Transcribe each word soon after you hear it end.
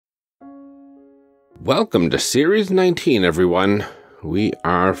Welcome to Series 19, everyone. We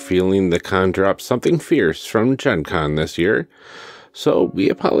are feeling the con drop something fierce from Gen Con this year, so we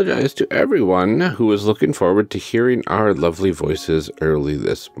apologize to everyone who was looking forward to hearing our lovely voices early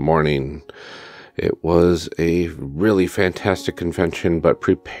this morning. It was a really fantastic convention, but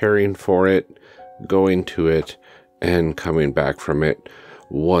preparing for it, going to it, and coming back from it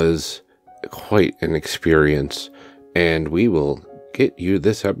was quite an experience, and we will get you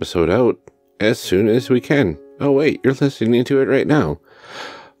this episode out as soon as we can. Oh wait, you're listening to it right now.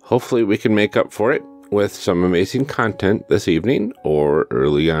 Hopefully we can make up for it with some amazing content this evening or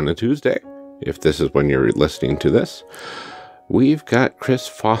early on a Tuesday, if this is when you're listening to this. We've got Chris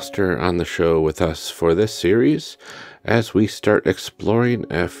Foster on the show with us for this series as we start exploring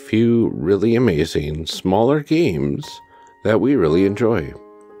a few really amazing smaller games that we really enjoy.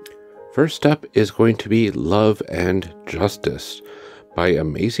 First up is going to be Love and Justice by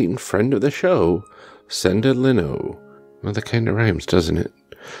amazing friend of the show, Senda Linaugh. Well, that kind of rhymes, doesn't it?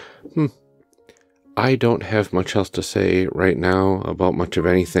 I don't have much else to say right now about much of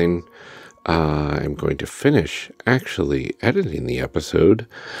anything. I'm going to finish actually editing the episode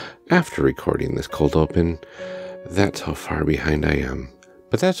after recording this cold open. That's how far behind I am.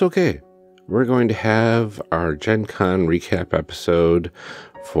 But that's okay. We're going to have our Gen Con recap episode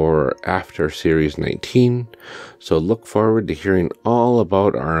for after Series 19, so look forward to hearing all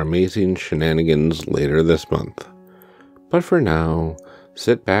about our amazing shenanigans later this month. But for now,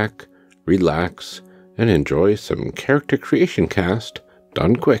 sit back, relax, and enjoy some Character Creation Cast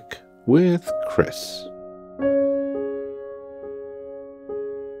done quick with Chris.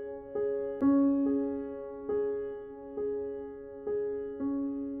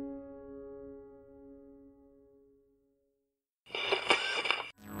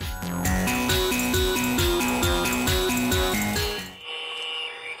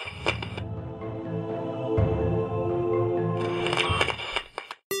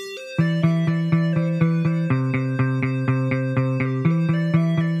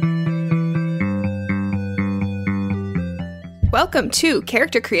 Welcome to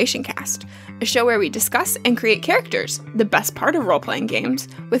Character Creation Cast, a show where we discuss and create characters, the best part of role-playing games,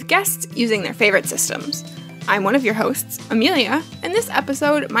 with guests using their favorite systems. I'm one of your hosts, Amelia, and this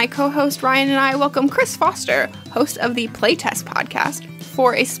episode, my co-host Ryan and I welcome Chris Foster, host of the Playtest podcast,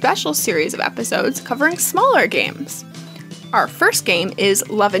 for a special series of episodes covering smaller games. Our first game is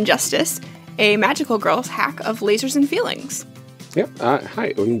Love and Justice, a magical girl's hack of lasers and feelings. Yep.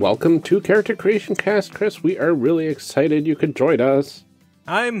 Hi, and welcome to Character Creation Cast, Chris. We are really excited you could join us.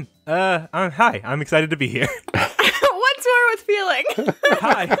 Hi. I'm excited to be here. What's more with feeling?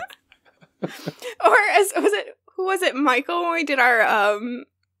 Hi. Or who was it, Michael, when we did our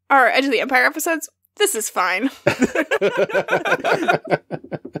Edge of the Empire episodes? This is fine.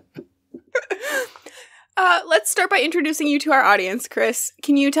 Let's start by introducing you to our audience, Chris.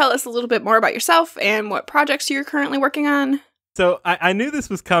 Can you tell us a little bit more about yourself and what projects you're currently working on? So I knew this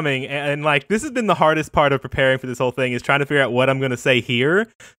was coming, and like this has been the hardest part of preparing for this whole thing, is trying to figure out what I'm going to say here,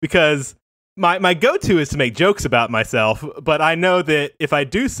 because my go-to is to make jokes about myself, but I know that if I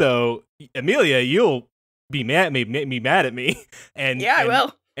do so, Amelia, you'll be mad at me, and I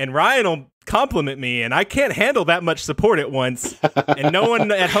will. And Ryan will compliment me, and I can't handle that much support at once, and no one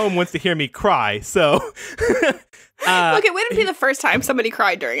at home wants to hear me cry, so... Look, it wouldn't be the first time somebody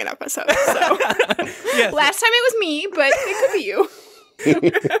cried during an episode, so... Yes. Last time it was me, but it could be you.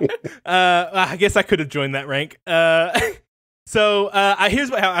 I guess I could have joined that rank. Here's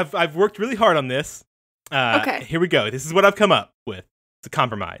what I've worked really hard on this. Okay. Here we go. This is what I've come up with. It's a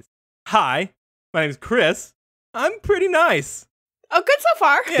compromise. Hi, my name is Chris. I'm pretty nice. Oh, good so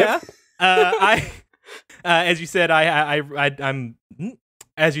far. Yeah. As you said, I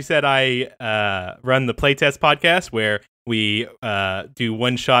run the Playtest podcast where we do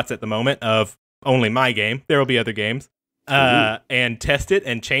one shots at the moment of only my game. There will be other games, and test it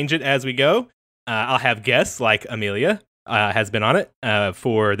and change it as we go. I'll have guests like Amelia has been on it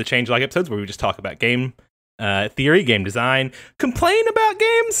for the Changelog episodes where we just talk about game theory, game design, complain about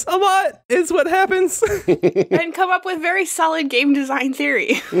games a lot is what happens. And come up with very solid game design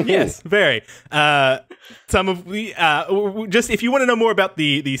theory. Yes, very. Some of the just if you want to know more about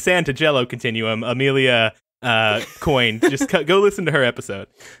the Santa Jello continuum, Amelia coined, just go listen to her episode.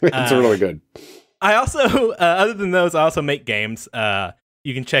 It's really good. I also, other than those, I also make games.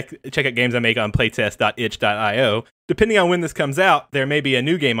 You can check out games I make on playtest.itch.io. Depending on when this comes out, there may be a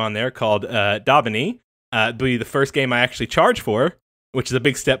new game on there called Drawback. It'll be the first game I actually charge for, which is a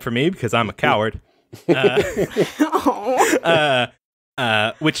big step for me because I'm a coward.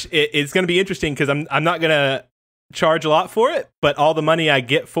 Which is going to be interesting because I'm not going to charge a lot for it, but all the money I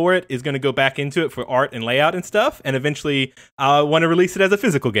get for it is going to go back into it for art and layout and stuff, and eventually I want to release it as a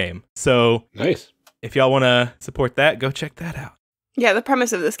physical game. So nice. If y'all want to support that, go check that out. Yeah, the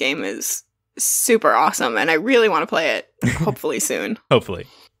premise of this game is super awesome, and I really want to play it, hopefully soon. Hopefully.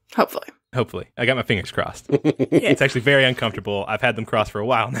 I got my fingers crossed. It's actually very uncomfortable. I've had them crossed for a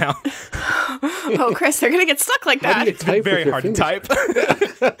while now. Oh, Chris, they're going to get stuck like that. It's very hard to type.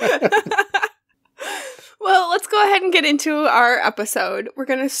 Well, let's go ahead and get into our episode. We're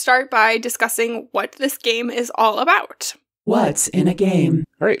going to start by discussing what this game is all about. What's in a game?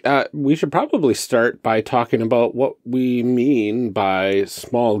 All right, we should probably start by talking about what we mean by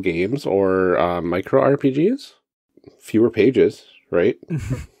small games or micro RPGs. Fewer pages, right?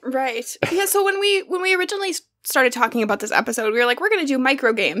 Right. Yeah, so when we originally started talking about this episode, we were like, we're going to do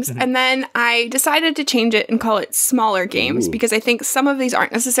micro games. And then I decided to change it and call it smaller games because I think some of these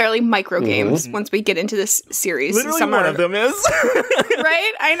aren't necessarily micro games once we get into this series. Literally some one of them is.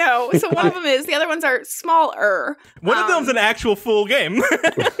 Right? I know. So one of them is. The other ones are smaller. One of them's an actual full game.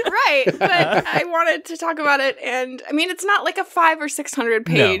 Right. But I wanted to talk about it. And I mean, it's not like a 500 or 600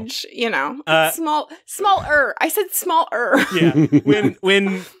 page, it's smaller. I said smaller. Yeah.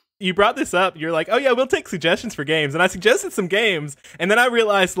 When you brought this up, you're like, oh yeah, we'll take suggestions for games. And I suggested some games. And then I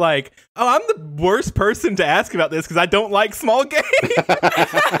realized like, oh, I'm the worst person to ask about this because I don't like small games. Or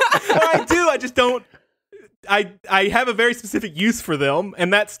I do, I just don't. I have a very specific use for them.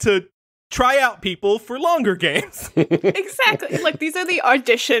 And that's to try out people for longer games. Exactly. Like these are the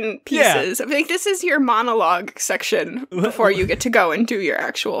audition pieces. Yeah. I think this is your monologue section before you get to go and do your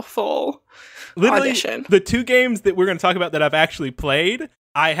actual full audition. The two games that we're going to talk about that I've actually played,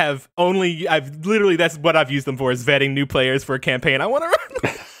 that's what I've used them for, is vetting new players for a campaign I want to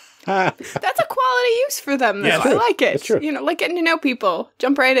run. That's a quality use for them, though. Yeah, I like it. That's true. Like getting to know people.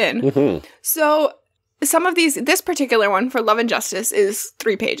 Jump right in. So some of these, this particular one for Love and Justice is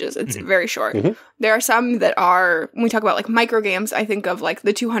 3 pages. It's very short. There are some that are, when we talk about like micro games, I think of like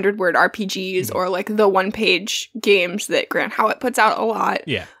the 200-word RPGs or like the 1-page games that Grant Howitt puts out a lot.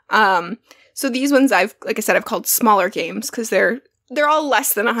 Yeah. So these ones I've called smaller games because they're all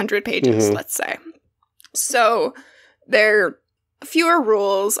less than 100 pages, let's say. So they're fewer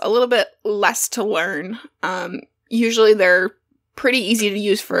rules, a little bit less to learn. Usually they're pretty easy to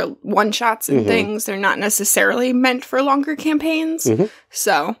use for one-shots and things. They're not necessarily meant for longer campaigns.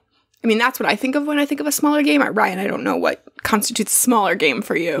 So, I mean, that's what I think of when I think of a smaller game. Ryan, I don't know what constitutes a smaller game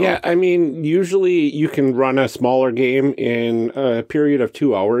for you. Yeah, I mean, usually you can run a smaller game in a period of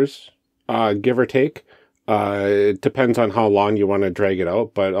 2 hours, give or take. It depends on how long you want to drag it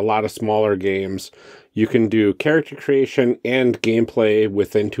out, but a lot of smaller games, you can do character creation and gameplay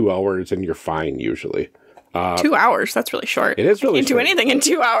within 2 hours, and you're fine, usually. 2 hours? That's really short. It is really short. You can't do anything in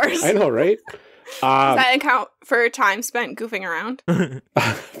 2 hours. I know, right? Does that account for time spent goofing around?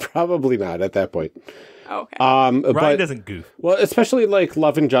 Probably not at that point. Oh, okay. Ryan doesn't goof. Well, especially like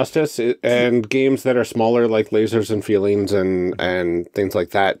Love and Justice and games that are smaller, like Lasers and Feelings and things like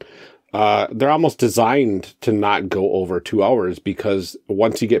that. They're almost designed to not go over 2 hours because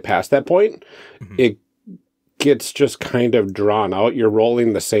once you get past that point, it gets just kind of drawn out. You're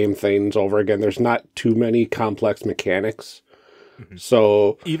rolling the same things over again. There's not too many complex mechanics.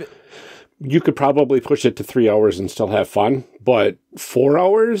 So you could probably push it to 3 hours and still have fun, but 4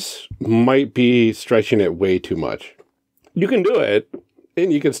 hours might be stretching it way too much. You can do it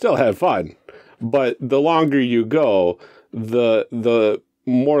and you can still have fun, but the longer you go, the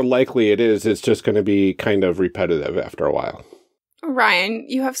more likely it is it's just going to be kind of repetitive after a while. Ryan,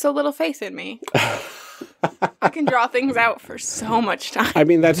 you have so little faith in me. I can draw things out for so much time. I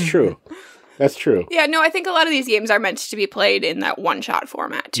mean, that's true. That's true. Yeah, no, I think a lot of these games are meant to be played in that one-shot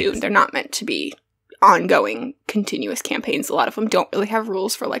format, too. Yes. They're not meant to be ongoing, continuous campaigns. A lot of them don't really have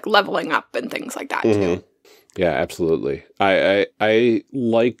rules for, like, leveling up and things like that, too. Yeah, absolutely. I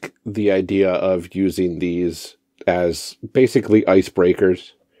like the idea of using these as basically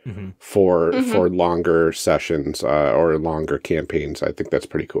icebreakers for longer sessions or longer campaigns. I think that's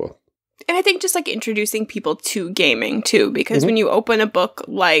pretty cool. And I think just like introducing people to gaming too, because when you open a book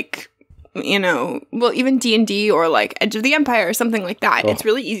like, even D&D or like Edge of the Empire or something like that, it's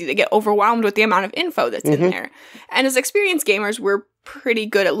really easy to get overwhelmed with the amount of info that's in there. And as experienced gamers, we're pretty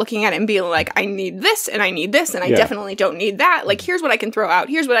good at looking at it and being like, I need this and I need this and I definitely don't need that. Like, here's what I can throw out.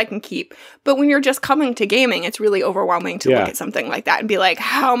 Here's what I can keep. But when you're just coming to gaming, it's really overwhelming to look at something like that and be like,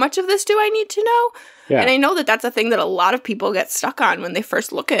 how much of this do I need to know? Yeah. And I know that that's a thing that a lot of people get stuck on when they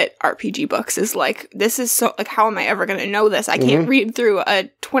first look at RPG books is like, this is so, like, how am I ever going to know this? I can't read through a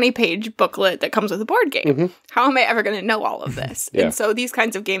 20-page booklet that comes with a board game. How am I ever going to know all of this? And so these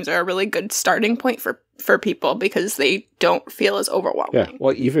kinds of games are a really good starting point for for people because they don't feel as overwhelming. Yeah,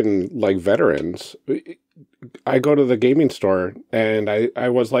 well, even like veterans, I go to the gaming store and I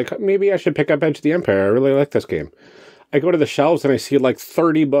was like, maybe I should pick up Edge of the Empire. I really like this game. I go to the shelves and I see like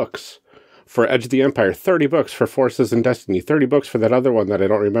 30 books for Edge of the Empire, 30 books for Forces and Destiny, 30 books for that other one that I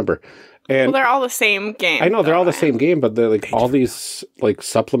don't remember. And well, they're all the same game. I know they're all the same game, but they're like all these like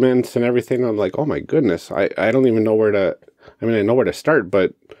supplements and everything. I'm like, oh my goodness, I don't even know where to. I mean, I know where to start,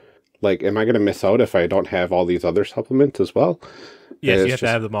 but like, am I going to miss out if I don't have all these other supplements as well? Yes, you have to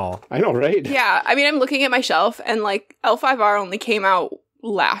have them all. I know, right? Yeah, I mean, I'm looking at my shelf, and like L5R only came out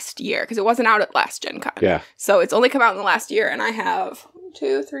last year because it wasn't out at last Gen Con. Yeah. So it's only come out in the last year, and I have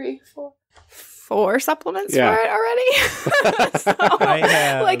 4 supplements for it already. So, I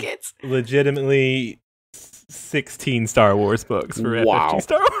have like it's legitimately 16 Star Wars books for FFG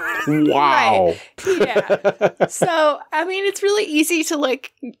Star Wars. Wow. Right. Yeah. So, I mean, it's really easy to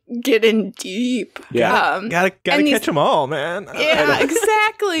like get in deep. Yeah. Gotta catch them all, man. Yeah,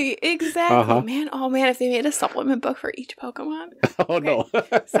 exactly. Uh-huh. Man, oh man, if they made a supplement book for each Pokemon. Oh no.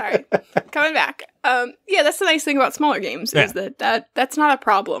 Sorry. Coming back. Yeah, that's the nice thing about smaller games is that's not a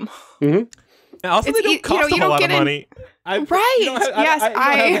problem. Mm-hmm. And also, they don't cost a whole lot of money. Right.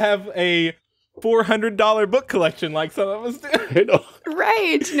 I don't have a $400 book collection like some of us do. I know.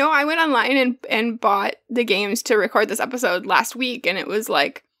 Right. No, I went online and bought the games to record this episode last week, and it was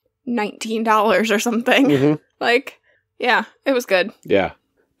like $19 or something. Mm-hmm. Like, yeah, it was good. Yeah.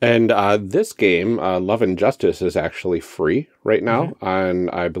 And this game, Love and Justice, is actually free right now on,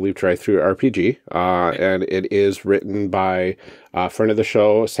 I believe, Drive-Thru RPG. And it is written by a friend of the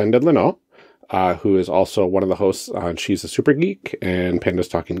show, Senda Linaugh, who is also one of the hosts on She's a Super Geek and Pandas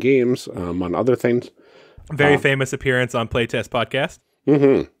Talking Games, among other things. Very famous appearance on Playtest Podcast.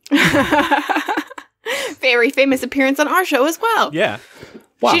 Mm-hmm. Very famous appearance on our show as well. Yeah.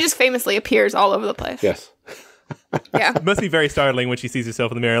 Wow. She just famously appears all over the place. Yes. Yeah. It must be very startling when she sees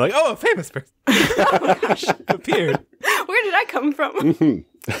herself in the mirror, like, oh, a famous person. Oh my gosh. Appeared. Where did I come from? Mm-hmm.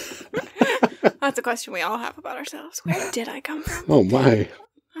 That's a question we all have about ourselves. Where did I come from? Oh my.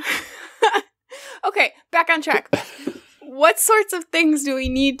 Okay, back on track. What sorts of things do we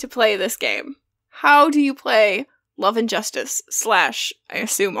need to play this game? How do you play Love and Justice / I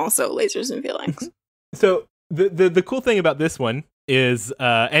assume also Lasers and Feelings? So the cool thing about this one is,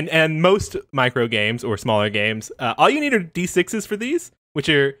 and most micro games or smaller games, all you need are D6s for these, which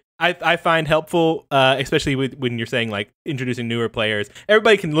are I find helpful, especially when you're saying like introducing newer players.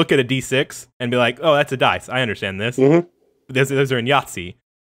 Everybody can look at a D6 and be like, oh, that's a dice. I understand this. Mm-hmm. Those are in Yahtzee.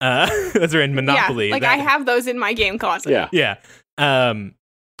 Those are in Monopoly. Yeah, like I have those in my game closet. Yeah. Yeah.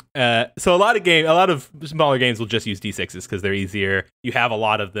 So a lot of smaller games will just use D6s because they're easier. You have a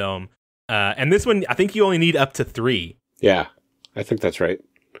lot of them. And this one, I think you only need up to 3. Yeah, I think that's right.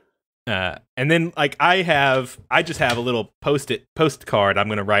 And then like I just have a little postcard I'm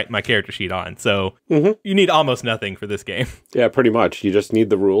going to write my character sheet on. So you need almost nothing for this game. Yeah, pretty much. You just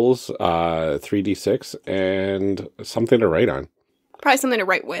need the rules, 3d6, and something to write on. Probably something to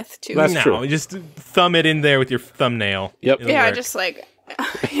write with, too. That's true. You just thumb it in there with your thumbnail. Yep. Yeah, work. just like,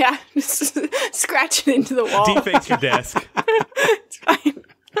 just scratch it into the wall. Deface your desk. It's fine.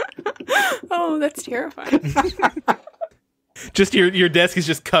 Oh, that's terrifying. Just your desk is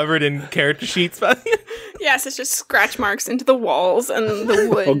just covered in character sheets. Yes, it's just scratch marks into the walls and the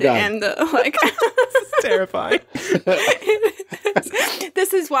wood and the like. It's terrifying.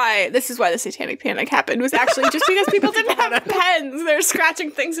 This is why the Satanic Panic happened. Was actually just because people didn't have pens. They're scratching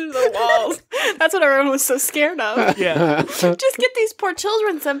things into the walls. That's what everyone was so scared of. Yeah. Just get these poor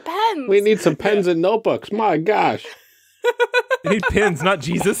children some pens. We need some pens and notebooks. My gosh. They need pins, not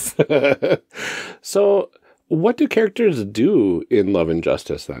Jesus. So, what do characters do in Love and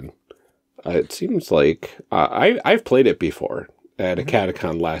Justice then? It seems like I've played it before at a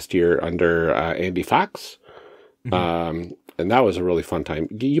Catacon last year under Andy Fox. And that was a really fun time.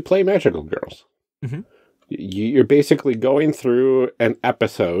 You play magical girls. You're basically going through an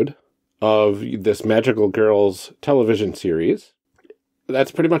episode of this magical girls television series.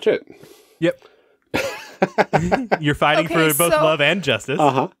 That's pretty much it. Yep. You're fighting for both love and justice.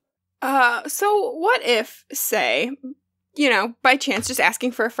 So what if, say, by chance, just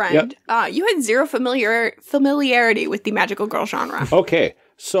asking for a friend, you had zero familiarity with the magical girl genre? Okay,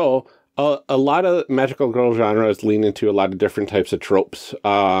 so a lot of magical girl genres lean into a lot of different types of tropes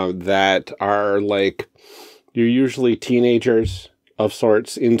that are like, you're usually teenagers of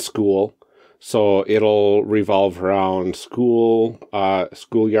sorts in school. So it'll revolve around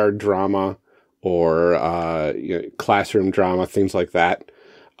schoolyard drama or classroom drama, things like that.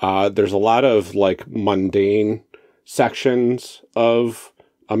 There's a lot of like mundane sections of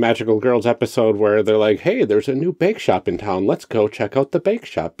a Magical Girls episode where they're like, hey, there's a new bake shop in town. Let's go check out the bake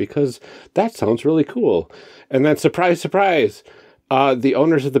shop because that sounds really cool. And then surprise, surprise, the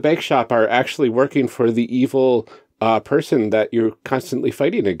owners of the bake shop are actually working for the evil person that you're constantly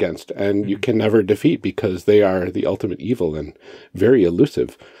fighting against and you can never defeat because they are the ultimate evil and very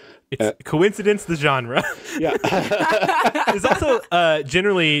elusive. It's coincidence, the genre. Yeah. There's also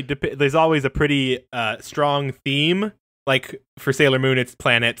generally, there's always a pretty strong theme. Like for Sailor Moon, it's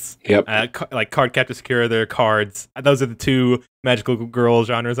planets. Yep. Like Cardcaptor Sakura, they're cards. Those are the two magical girl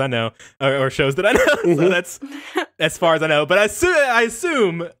genres I know, or shows that I know. So that's as far as I know. But I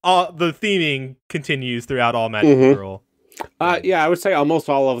assume all the theming continues throughout all magical girl. Yeah, I would say almost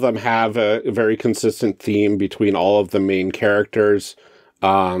all of them have a very consistent theme between all of the main characters.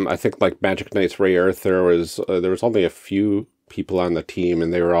 I think like Magic Knights Ray Earth, there was only a few people on the team,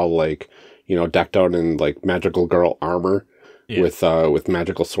 and they were all like, decked out in like magical girl armor with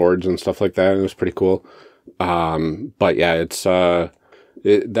magical swords and stuff like that. And it was pretty cool. But yeah, it's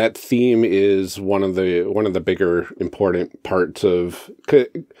that theme is one of the bigger important parts of,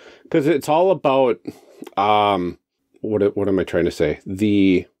 because it's all about what am I trying to say?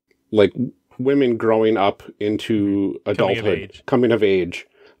 The like women growing up into adulthood, coming of age,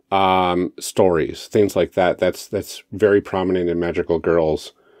 stories, things like that. That's very prominent in Magical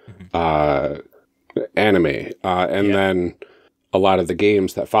Girls anime, and then a lot of the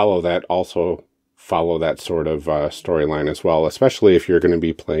games that follow that also follow that sort of storyline as well, especially if you're going to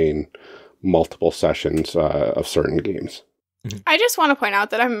be playing multiple sessions of certain games. I just want to point out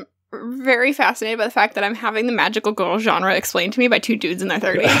that I'm very fascinated by the fact that I'm having the magical girl genre explained to me by two dudes in their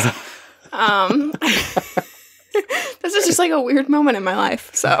 30s. This is just like a weird moment in my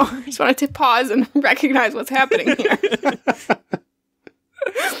life, so I just wanted to pause and recognize what's happening here.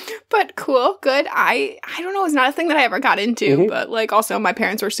 But cool, good. I don't know, it's not a thing that I ever got into, but like also my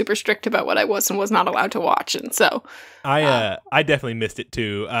parents were super strict about what I was and was not allowed to watch, and so I definitely missed it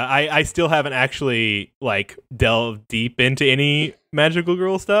too. I still haven't actually like delved deep into any magical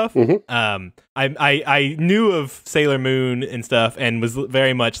girl stuff. I knew of Sailor Moon and stuff, and was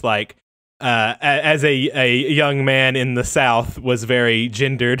very much like as a young man in the South was very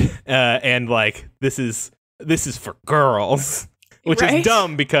gendered and like this is for girls. Which is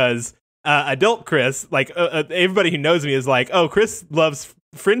dumb because adult Chris, like everybody who knows me is like, oh, Chris loves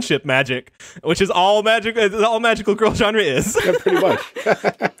friendship magic, which is all magical girl genre is. Yeah, pretty much.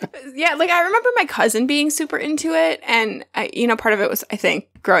 Yeah, like I remember my cousin being super into it, and part of it was, I think,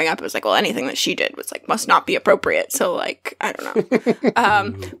 growing up, it was like, well, anything that she did was like must not be appropriate. So like, I don't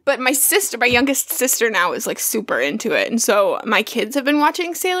know. But my youngest sister now is like super into it, and so my kids have been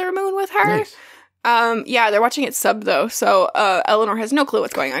watching Sailor Moon with her. Nice. Yeah, they're watching it sub though, so Eleanor has no clue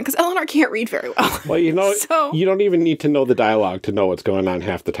what's going on because Eleanor can't read very well. Well, you don't even need to know the dialogue to know what's going on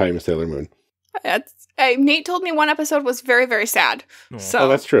half the time in Sailor Moon. Nate told me one episode was very, very sad. Oh. So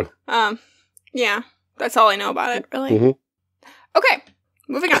that's true. Yeah, that's all I know about it, really. Okay,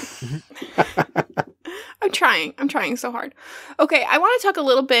 moving on. I'm trying so hard. Okay, I want to talk a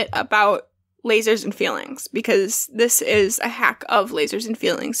little bit about lasers and feelings, because this is a hack of lasers and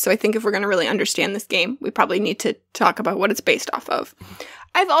feelings. So I think if we're going to really understand this game, we probably need to talk about what it's based off of.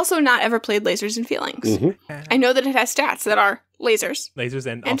 I've also not ever played lasers and feelings. I know that it has stats that are lasers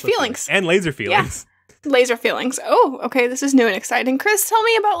and feelings. And laser feelings. Yeah. Laser feelings. Oh, okay, this is new and exciting. Chris, tell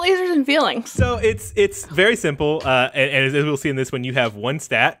me about lasers and feelings. So it's very simple, and as we'll see in this one, you have one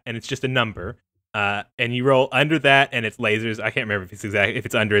stat, and it's just a number. And you roll under that, and it's lasers. I can't remember if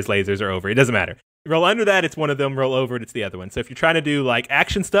it's under is lasers or over. It doesn't matter. You roll under that, it's one of them. Roll over it, it's the other one. So if you're trying to do like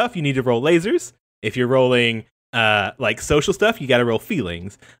action stuff, you need to roll lasers. If you're rolling like social stuff, you got to roll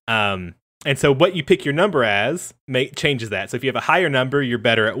feelings. And so what you pick your number as changes that. So if you have a higher number, you're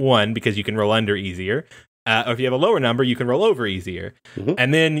better at 1 because you can roll under easier. Or if you have a lower number, you can roll over easier.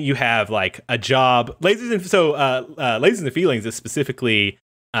 And then you have like a job. Lasers and feelings is specifically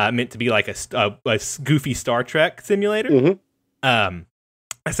meant to be like a goofy Star Trek simulator.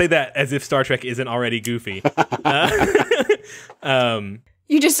 I say that as if Star Trek isn't already goofy.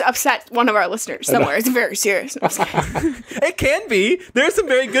 You just upset one of our listeners somewhere. It's very serious. It can be. There's some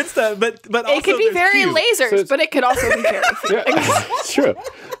very good stuff, but also it could be very cute. lasers, but it could also be very yeah, it's true.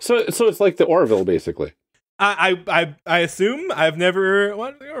 So it's like the Orville, basically. I assume I've never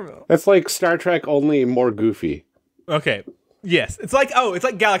watched the Orville. That's like Star Trek, only more goofy. Okay. Yes. It's like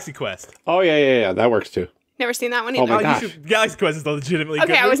Galaxy Quest. Oh yeah. That works too. Never seen that one either. Oh my gosh. Galaxy Quest is legitimately good.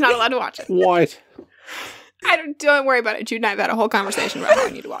 Okay, I was not allowed to watch it. What? Don't worry about it. Jude and I have had a whole conversation about how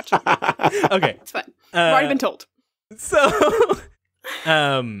I need to watch it. Okay. It's fine. I've already been told. So,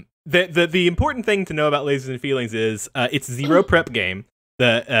 the important thing to know about lasers and feelings is it's zero prep game.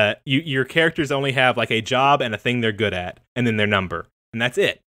 Your characters only have like a job and a thing they're good at, and then their number, and that's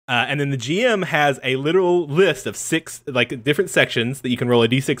it. And then the GM has a literal list of 6 like different sections that you can roll a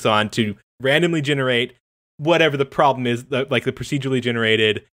d6 on to randomly generate whatever the problem is, like the procedurally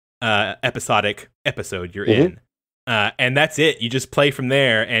generated episodic episode you're in. And that's it. You just play from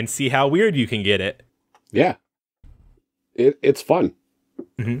there and see how weird you can get it. Yeah. It's fun.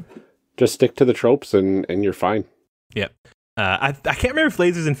 Just stick to the tropes and you're fine. Yep. I can't remember if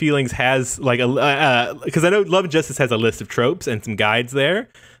Lasers and Feelings has like because I know Love and Justice has a list of tropes and some guides there,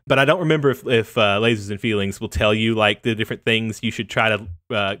 but I don't remember if Lasers and Feelings will tell you like the different things you should try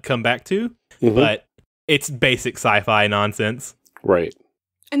to come back to. But it's basic sci-fi nonsense. Right.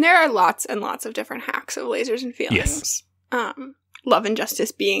 And there are lots and lots of different hacks of Lasers and Feelings. Yes. Love and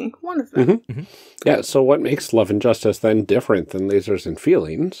Justice being one of them. Yeah, so what makes Love and Justice then different than Lasers and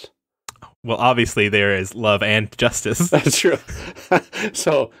Feelings? Well, obviously there is love and justice. That's true.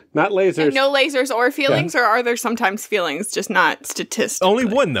 So, not lasers. And no lasers or feelings, or are there sometimes feelings, just not statistically? Only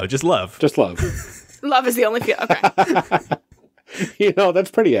one, though, just love. Just love. Love is the only feel. Okay.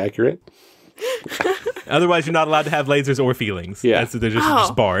 That's pretty accurate. Otherwise, you're not allowed to have lasers or feelings. Yeah. They're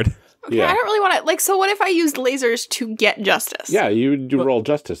just barred. Okay, yeah. I don't really want to, so what if I used lasers to get justice? Yeah, you do roll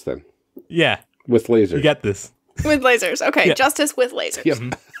justice then. Yeah. With lasers. You get this. With lasers. Okay, yeah. Justice with lasers.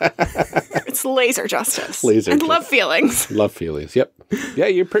 Yep. It's laser justice. Laser and justice. love feelings. Love feelings, yep. Yeah,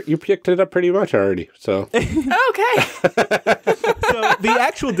 you picked it up pretty much already, so. Okay. So the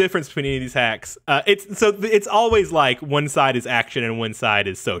actual difference between any of these hacks, it's always like one side is action and one side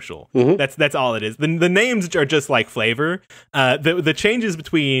is social. That's all it is. The names are just like flavor. The changes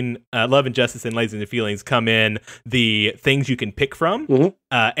between Love and Justice and Lasers and Feelings come in the things you can pick from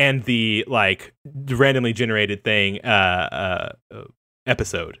and the like randomly generated thing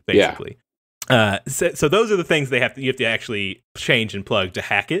episode, basically. Yeah. So those are the things you have to actually change and plug to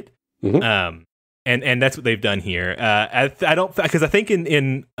hack it. And that's what they've done here. I don't, because I think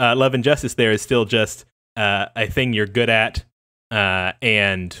in Love and Justice there is still just a thing you're good at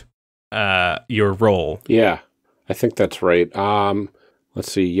and your role. Yeah, I think that's right.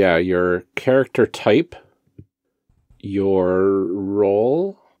 Let's see. Yeah, your character type, your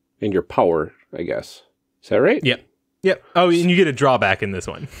role, and your power, I guess. Is that right? Yep. Oh, and you get a drawback in this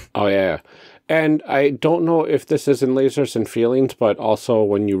one. Oh, yeah. And I don't know if this is in Lasers and Feelings, but also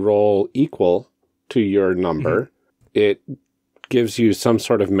when you roll equal to your number, it gives you some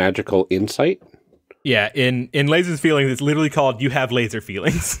sort of magical insight. Yeah, in Lasers and Feelings, it's literally called You Have Laser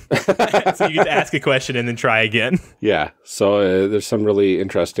Feelings. So you get to ask a question and then try again. Yeah, so there's some really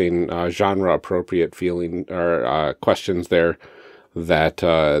interesting genre-appropriate feeling or questions there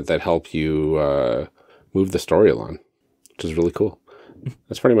that help you move the story along, which is really cool.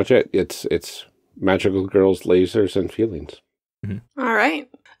 That's pretty much it. It's magical girls, lasers, and feelings. All right.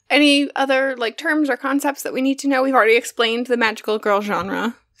 Any other terms or concepts that we need to know? We've already explained the magical girl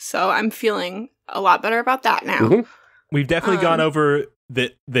genre, so I'm feeling a lot better about that now. We've definitely gone over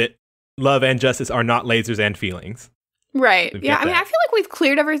that love and justice are not lasers and feelings. Right. Yeah, I mean, I feel like we've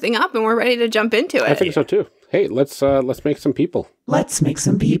cleared everything up and we're ready to jump into it. I think so too. Hey, let's make some people. Let's make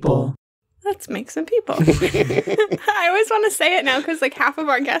some people. Let's make some people. I always want to say it now because half of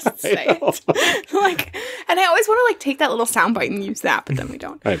our guests say it. And I always want to take that little soundbite and use that, but then we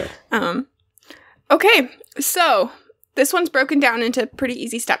don't. I know. Okay, so this one's broken down into pretty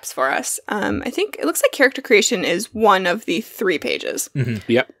easy steps for us. I think it looks like character creation is one of the 3 pages.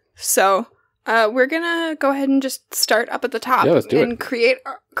 Yep. So we're gonna go ahead and just start up at the top and create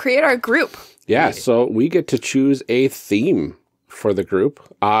our group. Yeah. So we get to choose a theme for the group,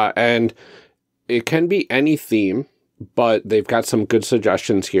 and it can be any theme, but they've got some good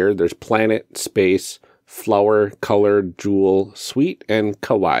suggestions here. There's planet, space, flower, color, jewel, sweet, and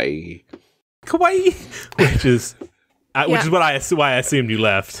kawaii. Kawaii, which is why I assumed you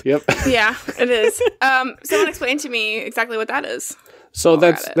left. Yep. Yeah, it is. Someone explain to me exactly what that is. So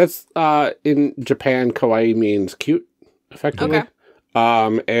that's in Japan, kawaii means cute, effectively. Okay.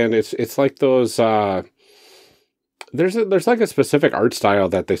 And it's like those. There's a specific art style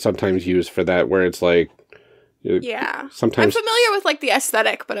that they sometimes use for that, where it's yeah. Sometimes I'm familiar with the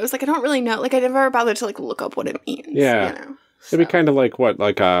aesthetic, but I was I don't really know. I never bothered to look up what it means. Yeah. It'd be kind of like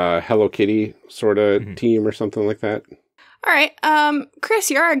a Hello Kitty sort of team or something like that. All right.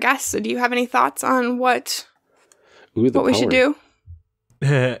 Chris, you're our guest, so do you have any thoughts on what we should do?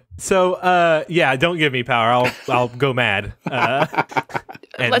 So, don't give me power. I'll go mad.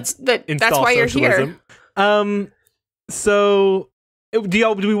 That's why you're here. So do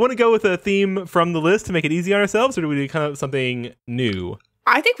we want to go with a theme from the list to make it easy on ourselves, or do we come up with something new?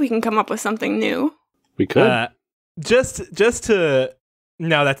 I think we can come up with something new. We could. Just to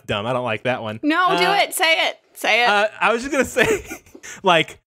No, that's dumb. I don't like that one. No, do it. Say it. Say it. I was just gonna say,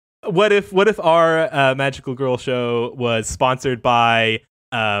 like, what if our Magical Girl show was sponsored by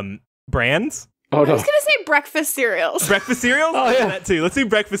brands? I Oh no. was gonna say breakfast cereals. Breakfast cereals? Oh, yeah. That too. Let's do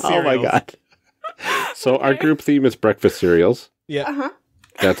breakfast cereals. Oh my god. So our group theme is breakfast cereals. Yeah. Uh-huh.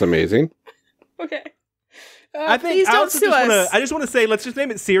 That's amazing. Okay. I think please I don't also sue us. I just want to say, let's just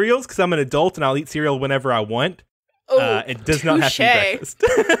name it cereals because I'm an adult and I'll eat cereal whenever I want. Oh, It does not have to be touche.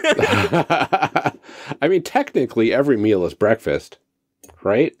 breakfast. I mean, technically, every meal is breakfast,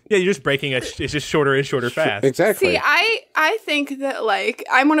 right? Yeah, you're just breaking it's just shorter and shorter fast. Exactly. See, I think that, like,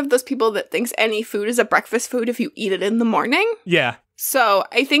 I'm one of those people that thinks any food is a breakfast food if you eat it in the morning. Yeah. So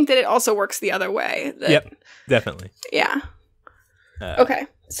I think that it also works the other way. That, Yep. Definitely. Yeah. Okay.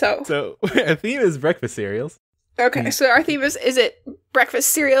 So our theme is breakfast cereals. Okay, so our theme is it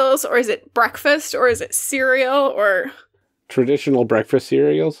breakfast cereals, or is it breakfast, or is it cereal, or... Traditional breakfast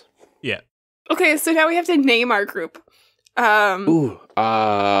cereals. Yeah. Okay, so now we have to name our group. Ooh.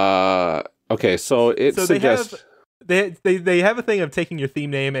 Okay, so it So suggests... they have a thing of taking your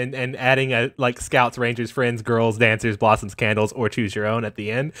theme name and adding a like Scouts, Rangers, Friends, Girls, Dancers, Blossoms, Candles, or choose your own at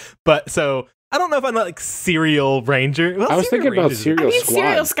the end. But so I don't know if I'm like Cereal Ranger. Well, I was thinking about Rangers is- Cereal Squad.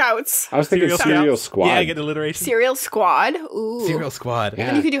 Cereal Scouts. I was thinking Cereal Scouts? Squad. Yeah, I get alliteration. Cereal Squad. Ooh. Cereal Squad. Yeah.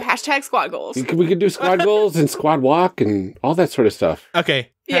 And you could do hashtag squad goals. We could do squad goals and squad walk and all that sort of stuff.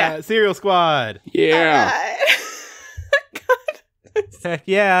 Okay. Yeah. Cereal Squad. Yeah. Heck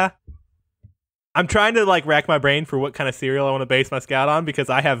yeah. I'm trying to like rack my brain for what kind of cereal I want to base my Scout on because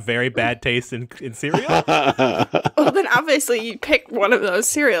I have very bad taste in cereal. Well, then obviously you pick one of those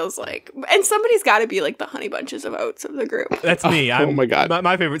cereals, like, and somebody's got to be like the Honey Bunches of Oats of the group. That's me. Oh my God.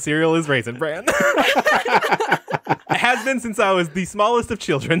 My favorite cereal is Raisin Bran. It has been since I was the smallest of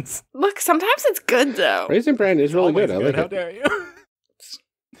children's. Look, sometimes it's good though. Raisin Bran is really Always good. I like How it. dare you?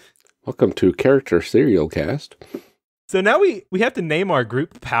 Welcome to Character Cereal Cast. So now we have to name our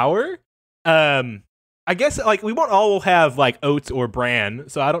group power. I guess like we won't all have like oats or bran,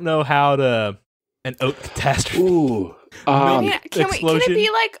 so I don't know how to an oat catastrophe. Ooh. Can explosion. it be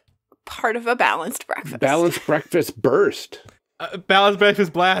like part of a balanced breakfast? Balanced breakfast burst. Balanced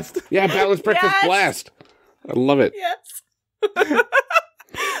breakfast blast. Yeah, balanced breakfast Yes. blast. I love it. Yes.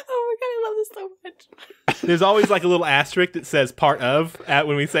 Oh my god, I love this so much. There's always like a little asterisk that says part of at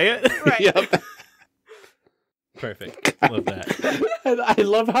when we say it. Right. Yep. Perfect. Love that. And I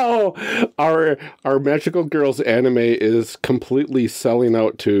love how our Magical Girls anime is completely selling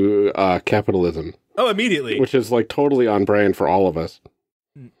out to capitalism, Oh, immediately. which is like totally on brand for all of us.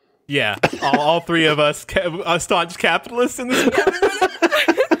 Yeah, all three of us staunch capitalists in this.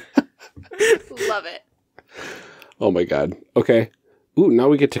 Love it. Oh my god. Okay. Ooh, now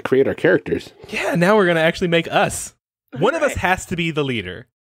we get to create our characters. Yeah, now we're gonna actually make us. One of us Alright. has to be the leader,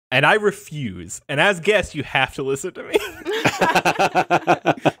 and I refuse. And as guests, you have to listen to me.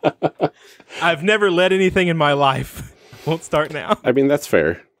 I've never led anything in my life. Won't start now. I mean, that's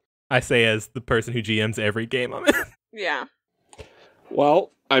fair. I say as the person who GMs every game I'm in. Yeah.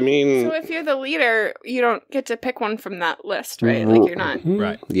 Well, I mean... So if you're the leader, you don't get to pick one from that list, right? Like you're not.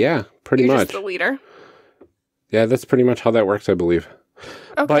 Right. Yeah, pretty You're much. just the leader. Yeah, that's pretty much how that works, I believe.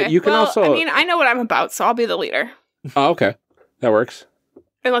 Okay. But you can well, also... I mean, I know what I'm about, so I'll be the leader. Oh, okay. That works.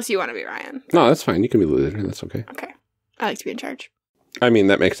 Unless you want to be Ryan. No, that's fine. You can be the leader. That's okay. Okay. I like to be in charge. I mean,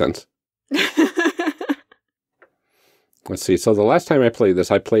 that makes sense. Let's see. So the last time I played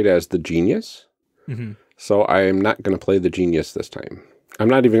this, I played as the genius. Mm-hmm. So I am not going to play the genius this time. I'm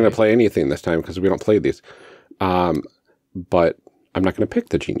not even going to play anything this time because we don't play these. But I'm not going to pick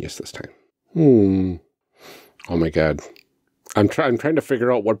the genius this time. Oh my god. I'm trying to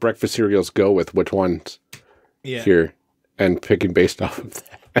figure out what breakfast cereals go with which ones here and picking based off of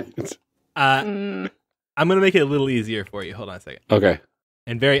that. I'm going to make it a little easier for you. Hold on a second. Okay.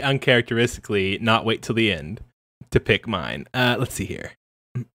 And very uncharacteristically, not wait till the end to pick mine. Let's see here.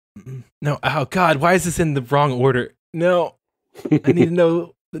 No, oh god, why is this in the wrong order? No, I need to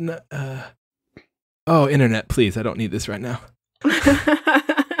know. Oh, internet, please. I don't need this right now.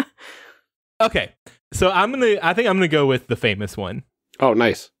 Okay, so I think I'm gonna go with the famous one. Oh,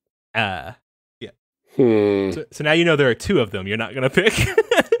 nice. Yeah. So now you know there are two of them. You're not gonna pick.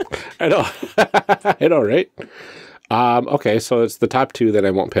 I know. I know, right? Okay, so it's the top two that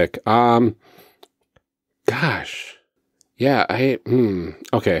I won't pick. Gosh. Yeah,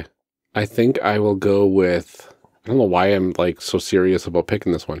 okay. I think I will go with... I don't know why I'm like so serious about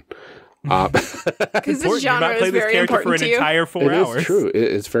picking this one. Because this You genre might play is this very character for important an to you. entire 4 It hours. is true.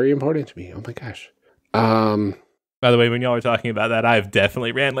 It's very important to me. Oh my gosh. By the way, when y'all are talking about that, I've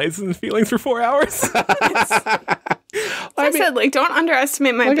definitely ran Lasers and Feelings for 4 hours. I said, like, don't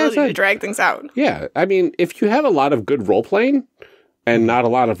underestimate my ability to drag things out. Yeah, I mean, if you have a lot of good role playing and not a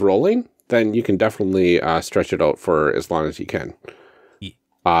lot of rolling, then you can definitely stretch it out for as long as you can. Yeah.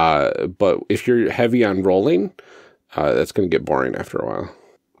 But if you're heavy on rolling, that's going to get boring after a while.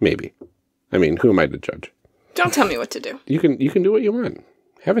 Maybe. I mean, who am I to judge? Don't tell me what to do. You can do what you want.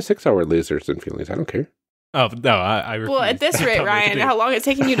 Have a 6-hour lasers and feelings. I don't care. Oh no, I refuse. Well, at this rate, Ryan, how long it's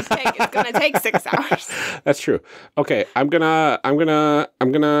taking you to pick? It's gonna take 6 hours. That's true. Okay, I'm gonna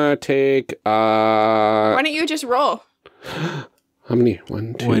take. Why don't you just roll? How many?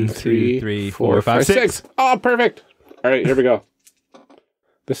 1, 2, 3, 4, 5, 6. Oh, perfect. All right, here we go.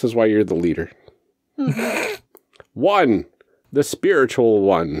 This is why you're the leader. 1, the spiritual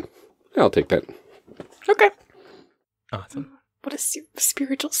one. I'll take that. Okay. Awesome. What a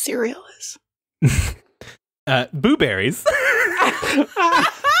spiritual cereal is. Blueberries.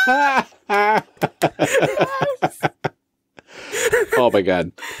 Oh my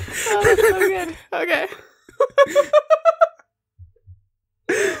god. Oh, that's so good. Okay.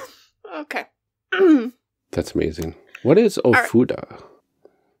 Okay. That's amazing. What is Ofuda? Right.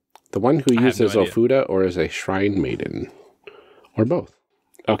 The one who uses Ofuda or is a shrine maiden? Or both?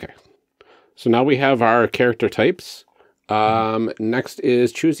 Okay. So now we have our character types. Next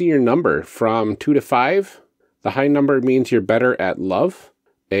is choosing your number from 2 to 5. The high number means you're better at love.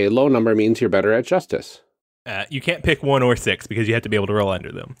 A low number means you're better at justice. You can't pick 1 or 6 because you have to be able to roll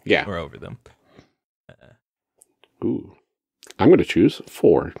under them. Yeah. Or over them. Ooh. I'm going to choose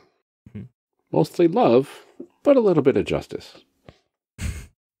 4. Mm-hmm. Mostly love, but a little bit of justice.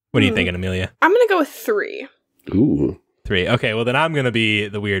 What are you thinking, Amelia? I'm going to go with 3. Ooh. 3. Okay, well then I'm going to be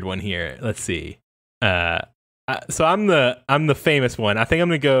the weird one here. Let's see. So I'm the famous one. I think I'm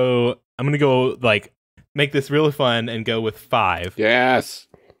gonna go like make this really fun and go with 5. Yes.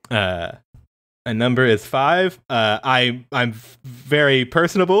 A number is 5. I'm very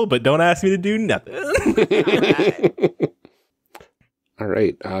personable, but don't ask me to do nothing. All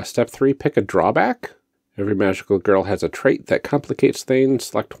right. Step 3, pick a drawback. Every magical girl has a trait that complicates things.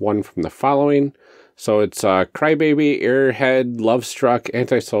 Select one from the following. So it's crybaby, airhead, love struck,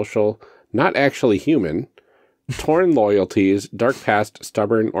 antisocial, not actually human, torn loyalties, dark past,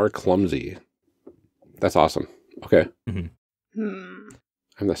 stubborn, or clumsy. That's awesome. Okay. Mm-hmm.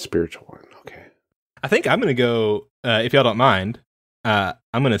 I'm the spiritual one. Okay. I think I'm going to go, if y'all don't mind, I'm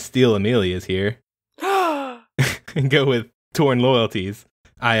going to steal Amelia's here and go with torn loyalties.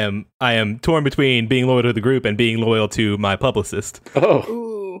 I am torn between being loyal to the group and being loyal to my publicist. Oh.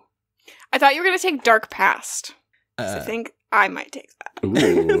 Ooh. I thought you were going to take dark past. So I think I might take that.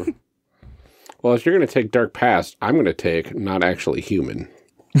 Ooh. Well, if you're going to take dark past, I'm going to take not actually human.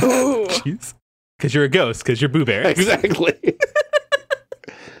 Ooh. Jeez. Because you're a ghost, because you're Boo Bear. Exactly.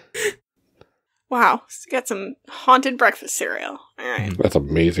 Wow. So you got some haunted breakfast cereal. All right. That's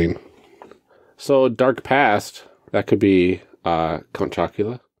amazing. So, dark past, that could be Count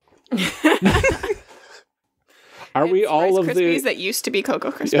Chocula. Are we all Rice of Krispies the that used to be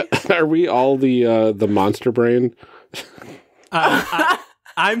Cocoa Krispies? Yeah, are we all the monster brain?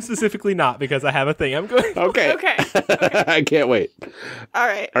 I'm specifically not because I have a thing I'm going. Okay. Okay. I can't wait. All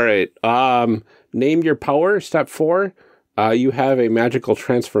right. All right. Name your power. Step 4. You have a magical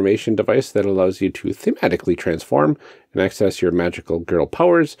transformation device that allows you to thematically transform and access your magical girl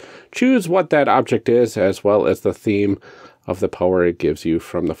powers. Choose what that object is, as well as the theme of the power it gives you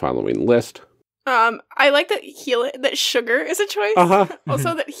from the following list. I like that sugar is a choice. Uh-huh.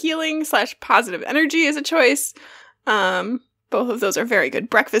 Also that healing / positive energy is a choice. Both of those are very good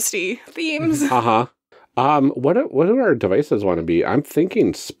breakfasty themes. Uh-huh. What do our devices want to be? I'm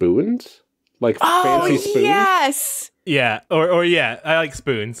thinking spoons. Like fancy spoons. Yes. Yeah, or yeah, I like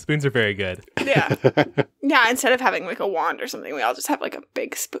spoons. Spoons are very good. Yeah. Yeah, instead of having like a wand or something, we all just have like a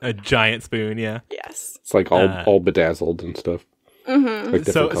big spoon. A giant spoon, yeah. Yes. It's like all bedazzled and stuff. Mm-hmm. Like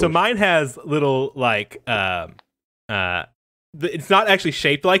so mine has little like it's not actually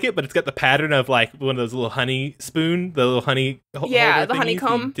shaped like it, but it's got the pattern of like one of those little honey spoon, the little honey. Yeah, the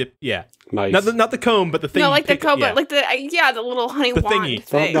honeycomb. Yeah, nice. Not the comb, but the thing. No, like the comb, but like the little honey the wand thingy.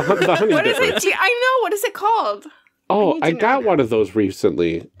 thing. The honey What is dipper. it? I know. What is it called? Oh, I got one of those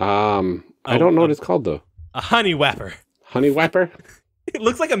recently. I don't know what it's called though. A honey whapper. Honey whapper? It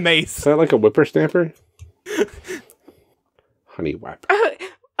looks like a mace. Is that like a whippersnapper? Honey whapper.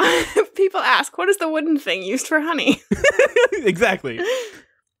 People ask, what is the wooden thing used for honey? Exactly.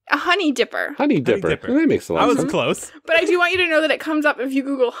 A honey dipper. Honey dipper. dipper. That makes a lot of sense. I was close. But I do want you to know that it comes up if you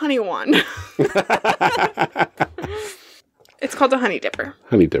Google honey wand. It's called a honey dipper.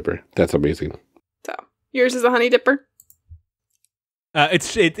 Honey dipper. That's amazing. So, yours is a honey dipper?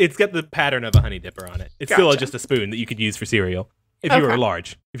 It's got the pattern of a honey dipper on it. It's still Gotcha. just a spoon that you could use for cereal if you were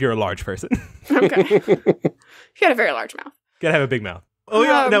large. If you're a large person, Okay. You got a very large mouth. gotta have a big mouth. Oh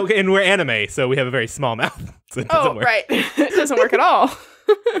yeah, no, and we're anime, so we have a very small mouth. So it doesn't work. Right. It doesn't work at all.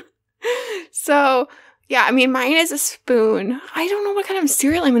 So, yeah, I mean, mine is a spoon. I don't know what kind of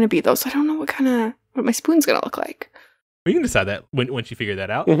cereal I'm going to be, though, so I don't know what my spoon's going to look like. We can decide that once you figure that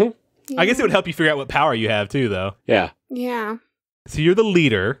out. Mhm. I guess it would help you figure out what power you have too, though. Yeah. Yeah. So you're the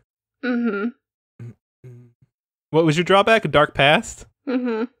leader. Mm-hmm. What was your drawback? A dark past?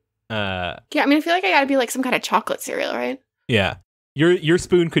 Mm-hmm. Uh, Yeah, I mean, I feel like I got to be like some kind of chocolate cereal, right? yeah. Your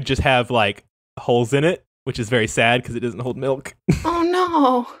spoon could just have like holes in it, which is very sad because it doesn't hold milk. Oh,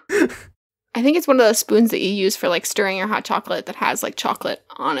 no. I think it's one of those spoons that you use for like stirring your hot chocolate that has like chocolate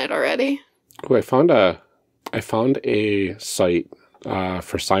on it already. Oh, I found a site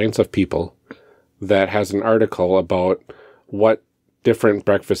for Science of People that has an article about what different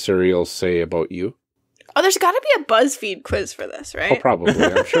breakfast cereals say about you. Oh, there's got to be a BuzzFeed quiz for this, right? Oh, probably.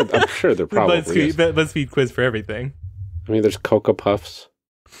 I'm sure there probably is. BuzzFeed quiz for everything. I mean, there's Cocoa Puffs.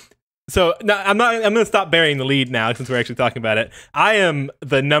 So no, I'm going to stop burying the lead now since we're actually talking about it. I am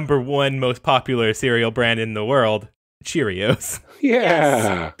the number one most popular cereal brand in the world, Cheerios.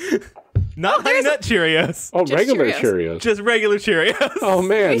 Yeah. Not Honey Nut Cheerios. Oh, Just regular Cheerios. Cheerios. Just regular Cheerios. Oh,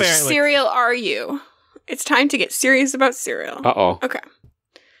 man. Which Apparently. cereal are you? It's time to get serious about cereal. Uh-oh.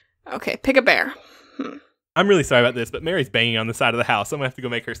 Okay, pick a bear. I'm really sorry about this, but Mary's banging on the side of the house. I'm going to have to go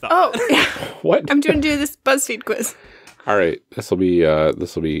make her stop. Oh, yeah. What? I'm going to do this BuzzFeed quiz. All right. This will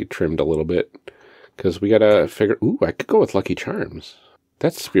be trimmed a little bit because we got to figure. Ooh, I could go with Lucky Charms.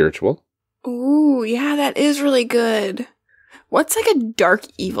 That's spiritual. Ooh, yeah, that is really good. What's like a dark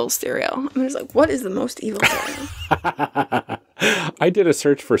evil cereal? I'm just like, what is the most evil cereal? I did a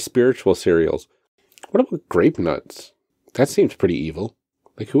search for spiritual cereals. What about grape nuts? That seems pretty evil.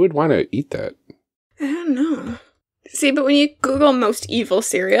 Like, who would want to eat that? I don't know. See, but when you Google most evil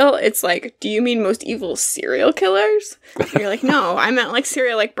cereal, it's like, do you mean most evil serial killers? And you're like, no, I meant like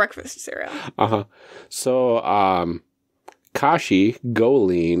cereal, like breakfast cereal. Uh-huh. So, Kashi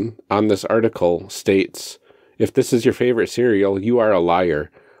Goleen on this article states, if this is your favorite cereal, you are a liar.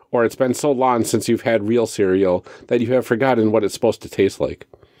 Or it's been so long since you've had real cereal that you have forgotten what it's supposed to taste like.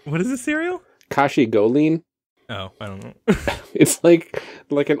 What is this cereal? Kashi Goleen? Oh, I don't know. It's like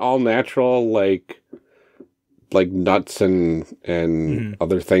an all-natural, like nuts and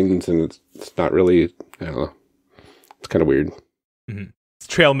other things, and it's not really, I don't know. It's kind of weird. Mm-hmm. It's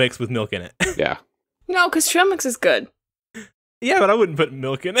trail mix with milk in it. Yeah. No, because trail mix is good. Yeah, but I wouldn't put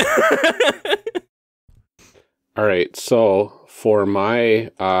milk in it. All right, so for my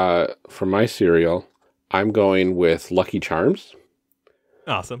cereal, I'm going with Lucky Charms.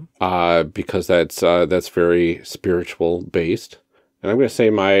 Awesome. Because that's very spiritual based, and I'm going to say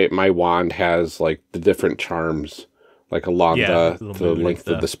my wand has like the different charms, like along the length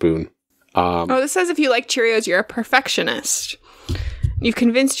of the spoon. This says if you like Cheerios, you're a perfectionist. You've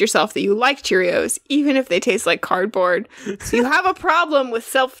convinced yourself that you like Cheerios, even if they taste like cardboard. So you have a problem with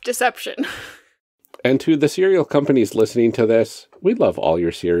self-deception. And to the cereal companies listening to this, we love all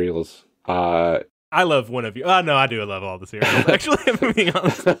your cereals. I love one of you. Oh, no, I do love all the cereals, actually, if I'm being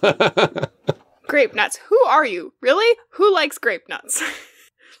honest. Grape nuts. Who are you? Really? Who likes grape nuts?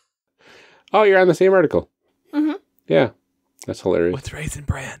 Oh, you're on the same article. Mm-hmm. Yeah, that's hilarious. What's Raisin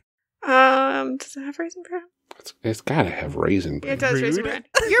Bran? Does it have Raisin Bran? It's got to have Raisin Bran. It does, Raisin Bran.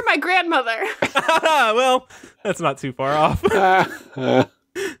 You're my grandmother. Well, that's not too far off.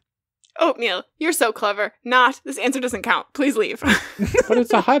 Oatmeal. You're so clever. Not. This answer doesn't count. Please leave. But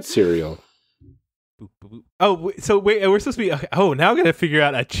it's a hot cereal. Oh, so wait, we're supposed to be... Oh, now I gotta figure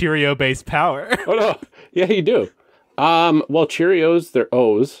out a Cheerio-based power. Oh, no. Yeah, you do. Well, Cheerios, they're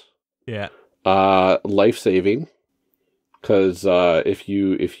O's. Yeah. Life-saving. Because if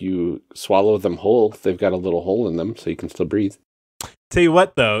you swallow them whole, they've got a little hole in them, so you can still breathe. Tell you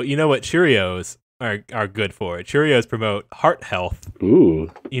what, though, you know what Cheerios are good for? Cheerios promote heart health.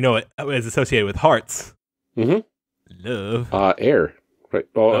 Ooh. You know what is associated with hearts? Mm-hmm. Love. Air. Right.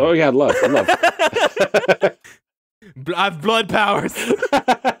 Oh yeah, love. I have blood powers.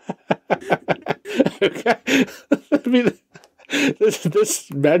 Okay. I mean, this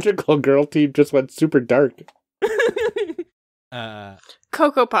magical girl team just went super dark.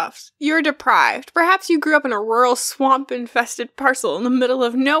 Cocoa Puffs. You're deprived. Perhaps you grew up in a rural swamp-infested parcel in the middle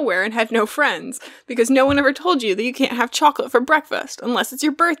of nowhere and had no friends, because no one ever told you that you can't have chocolate for breakfast unless it's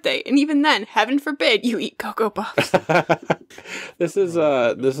your birthday, and even then, heaven forbid, you eat Cocoa Puffs. This is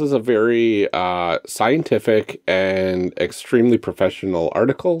a very scientific and extremely professional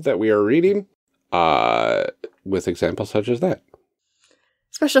article that we are reading, with examples such as that.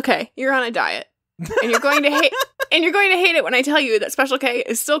 Special K, you're on a diet. And you're going to hate it when I tell you that Special K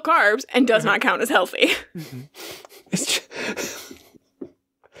is still carbs and does not count as healthy. It's just,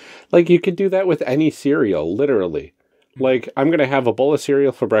 like, you could do that with any cereal, literally. Like, I'm going to have a bowl of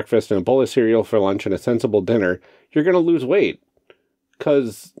cereal for breakfast and a bowl of cereal for lunch and a sensible dinner. You're going to lose weight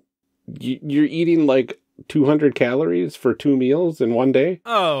because you're eating like 200 calories for 2 meals in one day.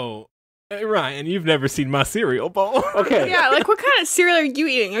 Oh, hey, Ryan, you've never seen my cereal bowl. Okay. Yeah, like what kind of cereal are you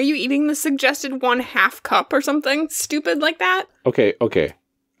eating? Are you eating the suggested 1/2 cup or something stupid like that? Okay.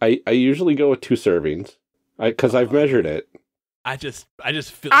 I usually go with 2 servings because I've measured it. I just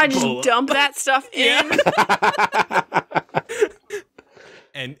fill I the just bowl. dump that stuff in.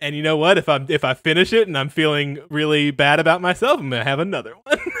 And you know what? If I finish it and I'm feeling really bad about myself, I'm gonna have another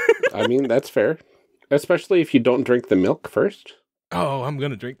one. I mean, that's fair. Especially if you don't drink the milk first. Oh, I'm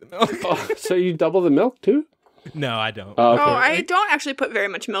gonna drink the milk. Oh, so you double the milk too? No, I don't. Okay. Oh, I don't actually put very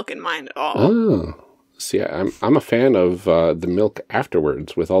much milk in mine at all. Oh. See, I'm a fan of the milk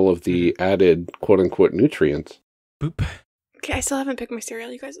afterwards with all of the added quote-unquote nutrients. Boop. Okay, I still haven't picked my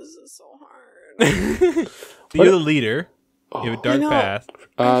cereal. You guys, this is so hard. You're the leader. Oh. You have a dark I know. past.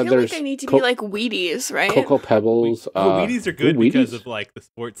 I feel there's like I need to be like Wheaties, right? Cocoa Pebbles. Wheaties are good Wheaties? because of like the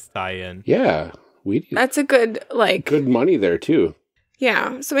sports tie-in. Yeah, Wheaties. That's a good, like... Good money there, too.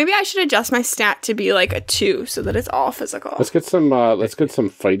 Yeah, so maybe I should adjust my stat to be like a 2 so that it's all physical. Let's get some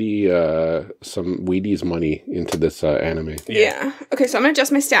fighty, some Wheaties money into this anime. Yeah. Okay, so I'm going to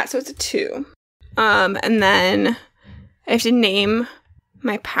adjust my stat so it's a 2. And then I have to name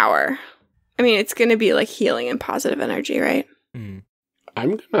my power. I mean, it's going to be like healing and positive energy, right? Mm.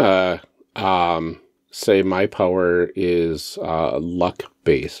 I'm gonna say my power is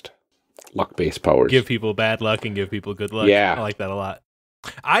luck-based. Luck-based powers. Give people bad luck and give people good luck. Yeah. I like that a lot.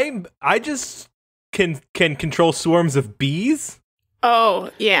 I just can control swarms of bees.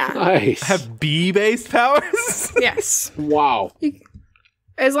 Oh, yeah. Nice. I have bee-based powers. Yes. Wow.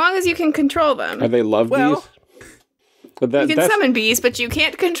 As long as you can control them. Are they love Well, bees? But You can summon bees, but you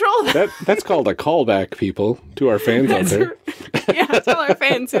can't control them. that's called a callback, people, to our fans out there. Yeah, tell our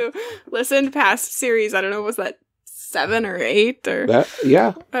fans who listened past series, I don't know, was that 7 or 8 or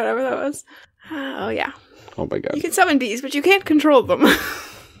Yeah. whatever that was? Oh, yeah. Oh my god. You can summon bees, but you can't control them.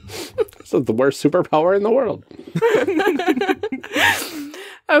 This is the worst superpower in the world.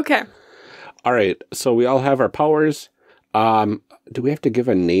 Okay. All right. So we all have our powers. Do we have to give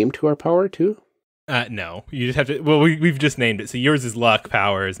a name to our power too? No, you just have to. Well, we've just named it. So yours is luck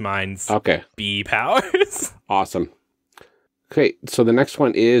powers, mine's Okay. bee powers. Awesome. Okay, so the next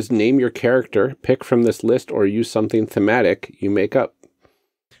one is name your character, pick from this list, or use something thematic you make up.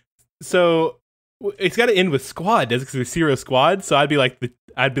 So it's got to end with squad, does it? Because we're cereal squad. So I'd be like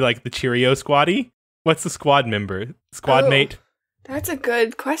the Cheerio squaddy. What's the squad member? Squad mate. That's a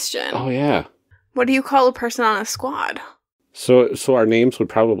good question. Oh yeah. What do you call a person on a squad? So our names would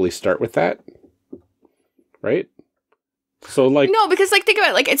probably start with that, right? So like No, because like think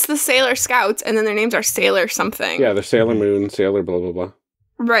about it, like it's the Sailor Scouts, and then their names are Sailor something. yeah, the Sailor Moon, Sailor blah blah blah.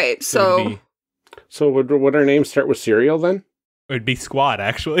 Right. So So would our names start with cereal then? it'd be squad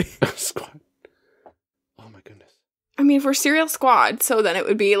actually. Squad. Oh my goodness. I mean, if we're Cereal Squad, so then it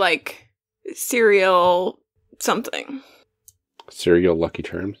would be like Cereal something. Cereal Lucky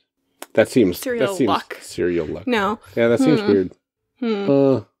Charms. That seems Cereal Luck. Cereal Luck. No. Yeah, that seems weird.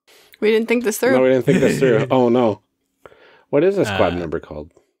 We didn't think this through. No, we didn't think this through. Oh no. What is a squad member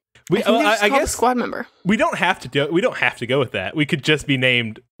called? I I guess guess squad member. we don't have to go with that. We could just be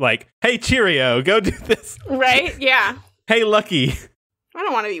named like, "Hey Cheerio, go do this." Right? Yeah. Hey Lucky. I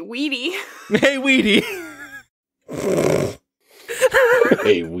don't want to be weedy. Hey Weedy.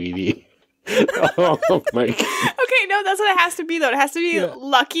 Hey, Weedy. Oh my god. Okay, no, that's what it has to be, though. It has to be Yeah.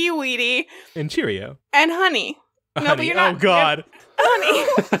 Lucky, Weedy, And Cheerio. and Honey. No, Honey. but you're not. Oh God. Honey.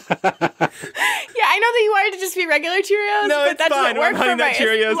 Yeah, I know that you wanted to just be regular Cheerios, No, but it's that fine. doesn't work I'm Honey for Nut my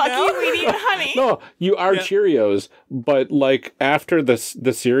Cheerios Lucky, now. Weedy, and Honey. No, you are Yeah. Cheerios, but like after the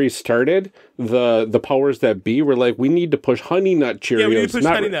series started, the powers that be were like, we need to push Honey Nut Cheerios. Yeah, we need to push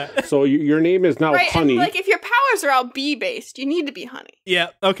not- Honey Nut. So your name is now Right, Honey. and like if your powers are all bee-based, you need to be Honey. Yeah,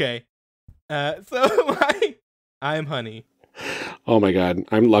 okay. So I am Honey. Oh my god,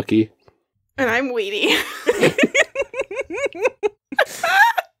 I'm Lucky. And I'm Weedy.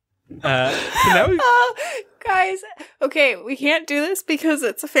 So now we Oh, guys, okay, we can't do this because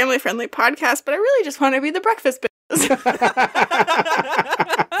it's a family-friendly podcast, but I really just want to be the breakfast business.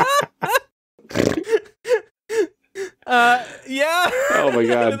 yeah. Oh my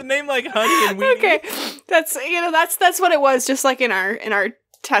god. With a name like Honey and Weedy. Okay, that's what it was. Just like in our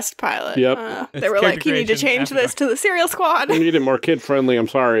test pilot. Yep. They were like, you need to change this to the Cereal Squad. We need it more kid-friendly, I'm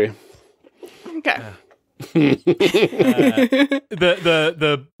sorry. Okay.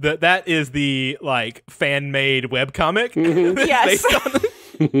 That is the like fan-made webcomic. Yes. Based on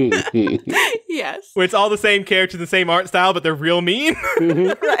Yes. where it's all the same characters, the same art style, but they're real mean.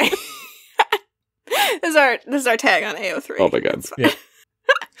 Right. This is our tag on AO3. Oh my god. Yeah.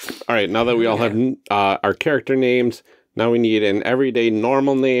 All right, now that we all have our character names, now we need an everyday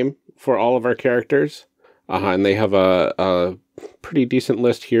normal name for all of our characters. And they have a pretty decent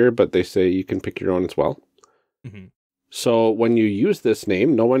list here, but they say you can pick your own as well. Mm-hmm. So when you use this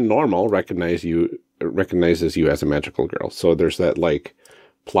name, no one normal recognizes you as a magical girl. So there's that like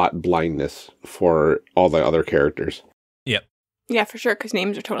plot blindness for all the other characters. Yep. Yeah, for sure, because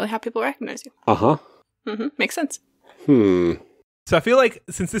names are totally how people recognize you. Uh-huh. Mm-hmm. Makes sense. So I feel like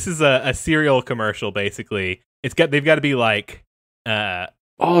since this is a cereal commercial, basically, they've got to be like, the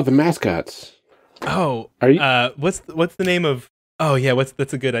mascots. oh, Are you? what's the name of? Oh yeah,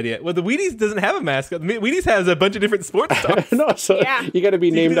 that's a good idea. Well, the Wheaties doesn't have a mascot. Wheaties has a bunch of different sports stuff. No, so Yeah. you got to be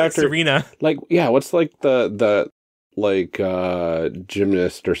named after Serena. like what's like the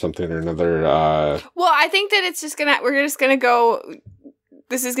gymnast or something or another. Well, I think that we're just gonna go.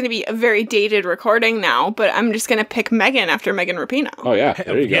 This is gonna be a very dated recording now, but I'm just gonna pick Megan after Megan Rapinoe. Oh yeah,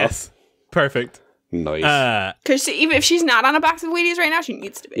 there you go. Yes, perfect. Nice. Because even if she's not on a box of Wheaties right now, she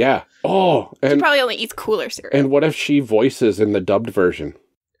needs to be. Yeah. Oh, She and probably only eats cooler cereal. and what if she voices in the dubbed version?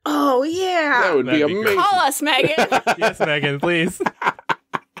 Oh yeah. That would be That'd be amazing. Call us, Megan. Yes, Megan, please.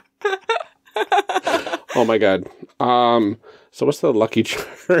 Oh my god. So what's the Lucky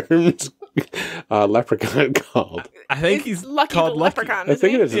Charms leprechaun called? I think It's he's Lucky called the Lucky. Leprechaun. I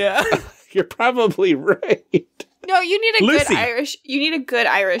think it is. Yeah. You're probably right. No, you need a Lucy. good Irish. You need a good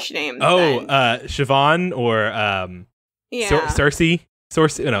Irish name. Oh, then. Siobhan or yeah, Cersei.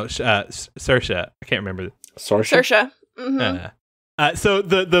 Saoirse. I can't remember. Saoirse? Saoirse. Mm-hmm. So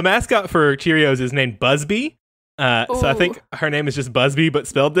the mascot for Cheerios is named Busby. So I Ooh. think her name is just Busby, but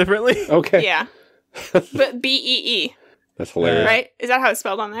spelled differently. Okay. Yeah, but BEE, That's hilarious. right? Is that how it's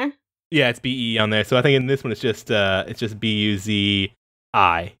spelled on there? Yeah, it's BE on there. So I think in this one it's just BUZI.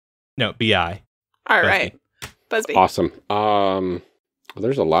 No, BI. All right, Busby. Awesome.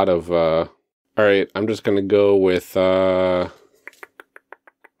 There's a lot of all right, I'm just gonna go with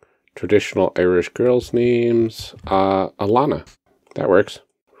traditional Irish girls' names. Alana. That works.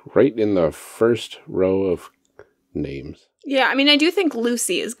 Right in the first row of names. Yeah, I mean, I do think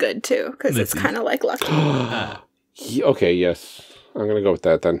Lucy is good too because it's Lucy. kind of like Lucky. Okay, yes. I'm gonna go with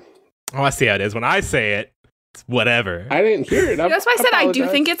that then. Oh, I see how it is. When I say it, it's whatever. I didn't hear it. That's why I said I do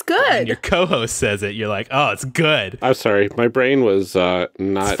think it's When good. your co-host says it, you're like, oh, it's good. I'm sorry. My brain was It's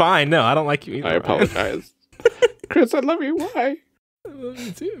not. fine. No, I don't like you either. I apologize. Chris, I love you. Why?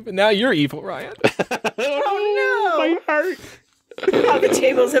 Ryan. But now you're evil, Ryan. Oh, no. My heart. How the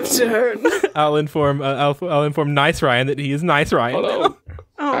tables have turned. I'll inform Nice Ryan that he is Nice Ryan. Oh, no.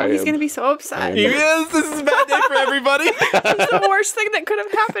 Oh, he's am- gonna be so upset. He is. This is a bad day for everybody. It's the worst thing that could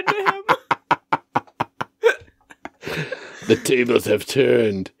have happened to him. The tables have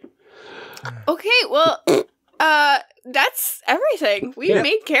turned. Okay, well, that's everything. We Yeah.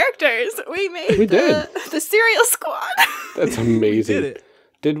 made characters. We made We did. the Cereal Squad. That's amazing. Did it.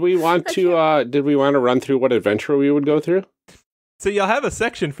 Did we want to run through what adventure we would go through? So you'll have a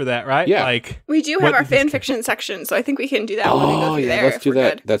section for that, right? Yeah. Like, We do have What our did this fan character- fiction section, so I think we can do that when we go through there. let's if do we're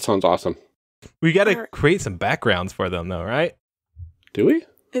that. good. That sounds awesome. we got to Alright. create some backgrounds for them, though, right? Do we?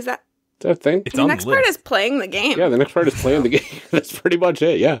 Is that Is that a thing? It's the on next the part? list. Is playing the game. Yeah, the next part is playing the game. That's pretty much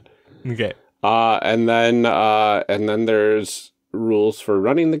it. Yeah. Okay. And then there's rules for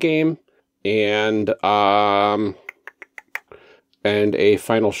running the game, and a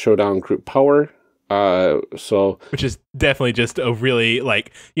final showdown group power. So Which is definitely just a really,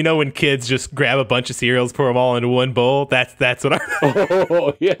 like, you know when kids just grab a bunch of cereals, pour them all into one bowl? That's what our...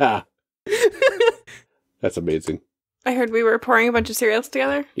 oh yeah, that's amazing. I heard we were pouring a bunch of cereals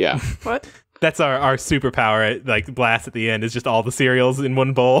together. Yeah. What? That's our superpower, like, blast at the end is just all the cereals in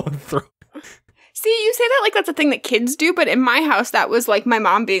one bowl. See, you say that like that's a thing that kids do, but in my house, that was like my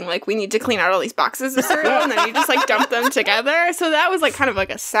mom being like, we need to clean out all these boxes of cereal, and then you just like dump them together. So that was like kind of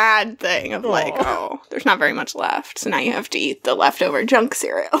like a sad thing of like, oh, there's not very much left. So now you have to eat the leftover junk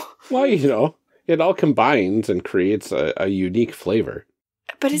cereal. Well, it all combines and creates a unique flavor.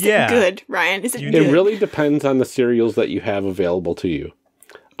 But is Yeah. it good, Ryan? Is it You good? It really depends on the cereals that you have available to you.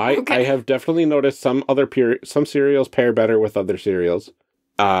 Okay. I have definitely noticed some cereals pair better with other cereals,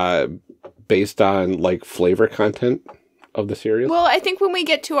 based on like flavor content. of the cereals? Well, I think when we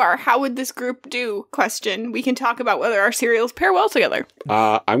get to our how would this group do question, we can talk about whether our cereals pair well together.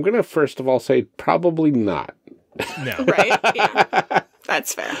 I'm going to first of all say probably not. No. Right? Yeah.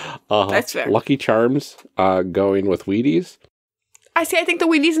 That's fair. That's fair. Lucky Charms going with Wheaties. I think the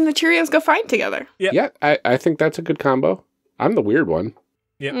Wheaties and the Cheerios go fine together. Yep. Yeah, I think that's a good combo. I'm the weird one.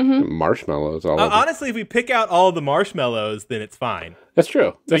 Yep. Marshmallows all over. Honestly, if we pick out all the marshmallows, then it's fine. That's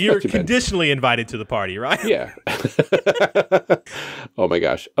true. So That's you're not too bad. conditionally invited to the party, right? Yeah. Oh my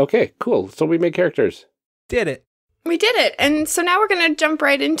gosh. Okay, cool. So we made characters. Did it. We did it. And so now we're going to jump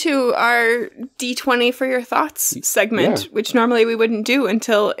right into our D20 for your thoughts segment, which normally we wouldn't do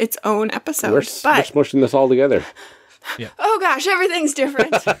until its own episode. We're smushing this all together. Yeah. Oh gosh, everything's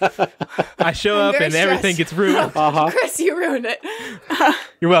different. I show up and everything gets ruined. Chris, you ruined it.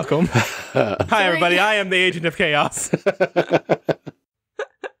 You're welcome. Hi, everybody. I am the Agent of Chaos.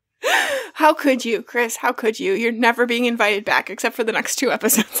 How could you, Chris? How could you? You're never being invited back except for the next 2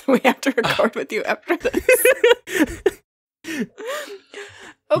 episodes that we have to record with you after this.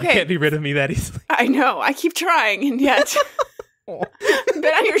 Okay. You can't be rid of me that easily. I know. I keep trying, and yet...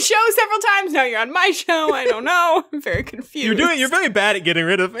 Been on your show several times. Now you're on my show. I don't know. I'm very confused. You're very bad at getting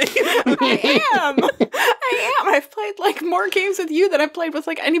rid of me. I am. I've played like more games with you than I've played with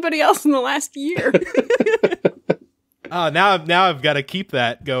like anybody else in the last year. Oh, now I've got to keep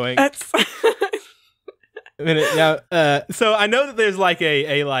that going. That's A minute now. So I know that there's like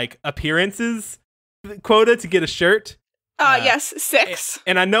a like appearances quota to get a shirt. Yes, 6.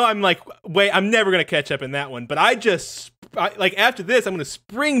 And I know I'm like, wait, I'm never gonna catch up in that one. But like after this, I'm gonna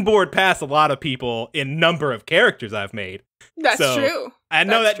springboard past a lot of people in number of characters I've made. That's So, true. I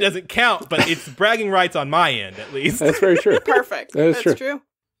know That's that doesn't count, but it's bragging rights on my end at least. That's very true. Perfect. That is That's true. true.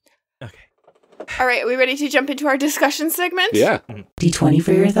 Okay. All right, are we ready to jump into our discussion segment? Yeah. D20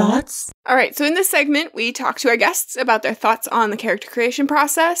 for your thoughts. All right, so in this segment, we talk to our guests about their thoughts on the character creation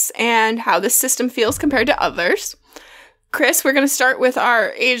process and how this system feels compared to others. Chris, we're going to start with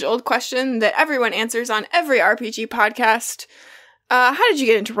our age-old question that everyone answers on every RPG podcast. How did you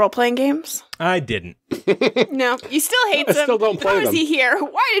get into role-playing games? I didn't. No, you still hate I them. still don't play How is them. he here?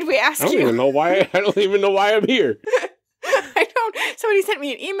 Why did we ask I don't you? even know why. I don't even know why I'm here. I don't. Somebody sent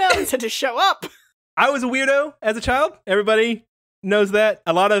me an email and said to show up. I was a weirdo as a child. Everybody knows that.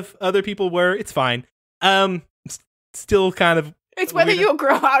 A lot of other people were. It's fine. Still kind of. It's whether weirdo. you'll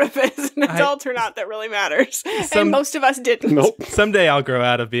grow out of it as an adult or not that really matters. And most of us didn't. Nope. Someday I'll grow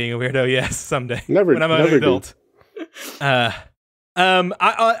out of being a weirdo. Yes, someday. Never. When I'm an never adult.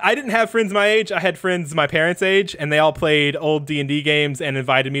 I didn't have friends my age. I had friends my parents' age, and they all played old D&D games and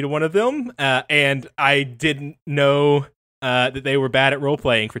invited me to one of them. And I didn't know that they were bad at role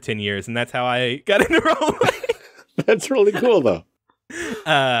playing for 10 years, and that's how I got into role playing. That's really cool, though.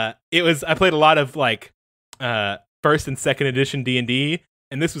 I played a lot of like first and second edition D&D,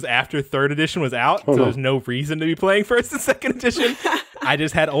 and this was after third edition was out, so there's no reason to be playing first and second edition. I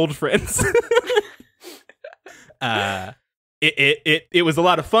just had old friends. It was a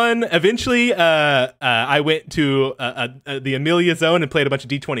lot of fun. Eventually, I went to the Amelia Zone and played a bunch of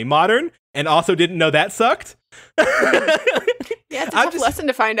D20 Modern, and also didn't know that sucked. Yeah, it's a tough lesson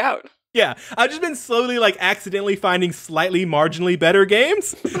to find out. Yeah, I've just been slowly, like, accidentally finding slightly marginally better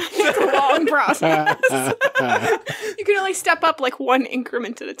games. It's a long process. You can only step up, like, one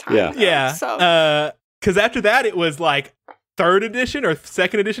increment at a time. Yeah. Though, Yeah. So. Because after that, it was, like, third edition or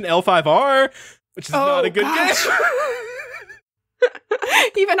second edition L5R, which is not a good game.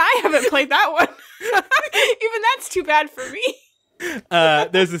 Even I haven't played that one. Even that's too bad for me.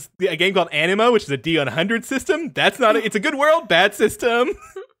 There's a game called Anima, which is a D100 system. It's a good world, bad system.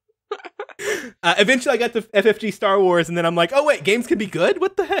 Eventually I got to FFG Star Wars, and then I'm like, oh wait, games can be good?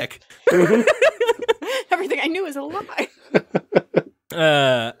 What the heck? Everything I knew is a lie.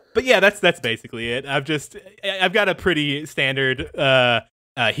 But yeah, that's basically it. I've got a pretty standard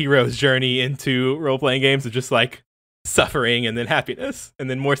hero's journey into role-playing games of just like suffering and then happiness and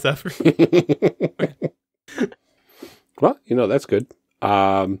then more suffering. Well, that's good.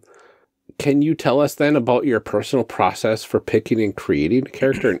 Can you tell us then about your personal process for picking and creating a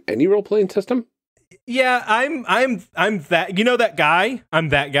character in any role-playing system? Yeah, I'm that, that guy. I'm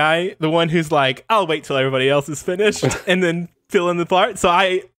that guy, the one who's like, I'll wait till everybody else is finished and then fill in the part. So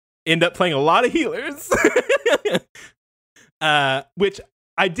I end up playing a lot of healers, which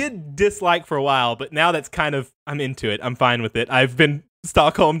I did dislike for a while, but now that's I'm into it. I'm fine with it. I've been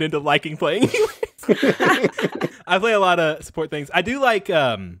Stockholmed into liking playing healers. I play a lot of support things. I do like,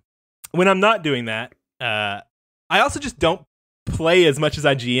 when I'm not doing that, I also just don't play as much as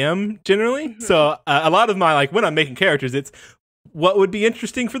I GM generally. Mm-hmm. So a lot of my, like, when I'm making characters, it's what would be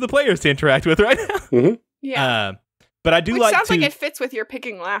interesting for the players to interact with right now. Mm-hmm. Yeah. But I do Which like sounds to... like it fits with your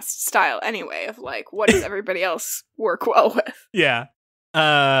picking last style anyway, of like, what does everybody else work well with? Yeah.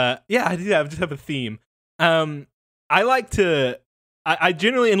 I do just have a theme. I like to... I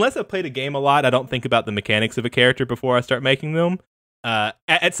generally, unless I've played a game a lot, I don't think about the mechanics of a character before I start making them.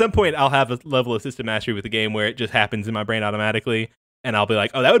 At some point, I'll have a level of system mastery with the game where it just happens in my brain automatically, and I'll be like,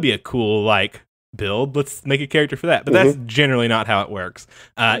 oh, that would be a cool, like, build. Let's make a character for that. But that's generally not how it works.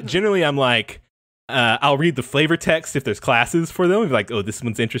 Generally, I'm like, I'll read the flavor text if there's classes for them. I'll be like, oh, this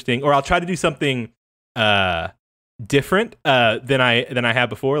one's interesting. Or I'll try to do something different than I have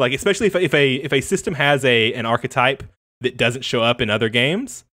before. Like, especially if a system has an archetype that doesn't show up in other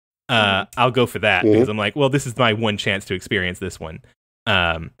games, I'll go for that because I'm like, well, this is my one chance to experience this one.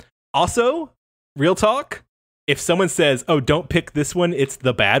 Also, real talk, if someone says, oh, don't pick this one, it's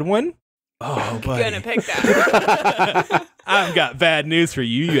the bad one. Oh, buddy. Gonna pick that. I've got bad news for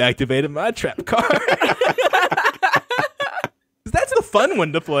you. You activated my trap card. That's the fun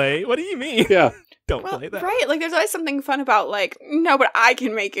one to play. What do you mean? Yeah. Don't play that. Right, like there's always something fun about like, no, but I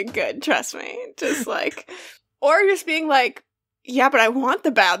can make it good, trust me. Just like, or just being like, yeah, but I want the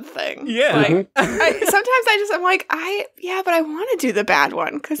bad thing. Yeah. Like, sometimes I'm like, but I want to do the bad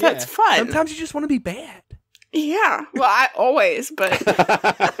one because that's fun. Sometimes you just want to be bad. Yeah. Well, I always, but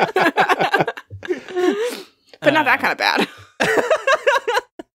but not that kind of bad.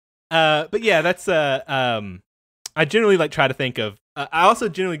 But yeah, that's I generally like try to think of. I also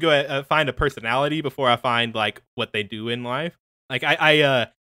generally go find a personality before I find like what they do in life. Like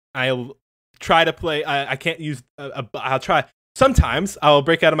I'll try to play. I can't use. I'll try. Sometimes I'll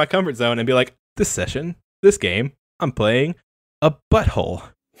break out of my comfort zone and be like, this game, I'm playing a butthole.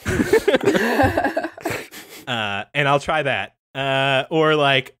 And I'll try that. Or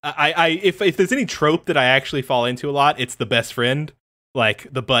like, if there's any trope that I actually fall into a lot, it's the best friend,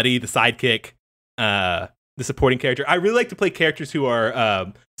 like the buddy, the sidekick, the supporting character. I really like to play characters who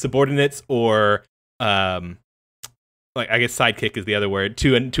are subordinates or like I guess sidekick is the other word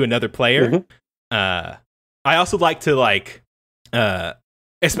to another player. I also like to like.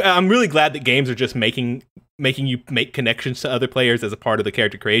 I'm really glad that games are just making you make connections to other players as a part of the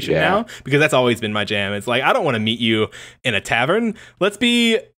character creation now, because that's always been my jam. It's like, I don't want to meet you in a tavern. Let's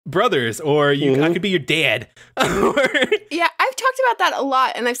be brothers, or I could be your dad. Yeah, I've talked about that a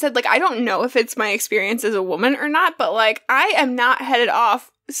lot, and I've said, like, I don't know if it's my experience as a woman or not, but, like, I am not headed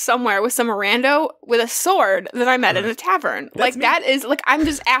off somewhere with some rando with a sword that I met in a tavern. Like, me. That is, like, I'm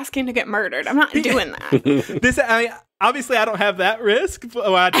just asking to get murdered. I'm not doing that. Obviously, I don't have that risk.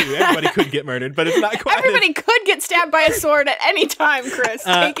 Well, I do. Everybody could get murdered, but it's not quite. Everybody could get stabbed by a sword at any time, Chris.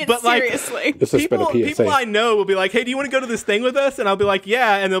 Take it seriously. Like, people I know will be like, hey, do you want to go to this thing with us? And I'll be like,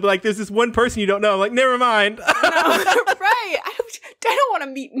 yeah. And they'll be like, there's this one person you don't know. I'm like, never mind. No, right. I don't want to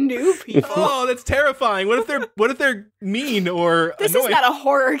meet new people. Oh, that's terrifying. What if they're mean or This annoying? is not a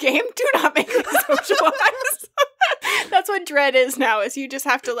horror game. Do not make me socialize. That's what Dread is now, is you just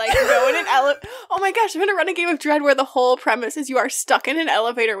have to, like, go in an elevator. Oh my gosh, I'm going to run a game of Dread where the whole premise is you are stuck in an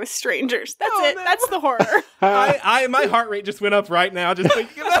elevator with strangers. That's it. No. That's the horror. My heart rate just went up right now just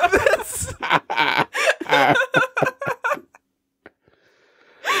thinking about this.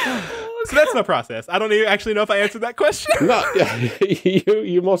 So that's my process. I don't even actually know if I answered that question. No,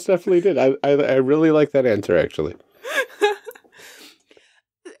 you most definitely did. I really like that answer, actually.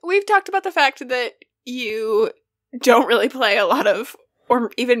 We've talked about the fact that you don't really play a lot of,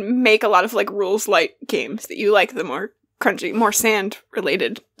 or even make a lot of, like, rules light games, that you like the more crunchy, more sand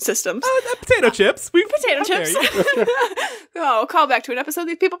related systems. Potato chips. Potato chips. Oh, call back to an episode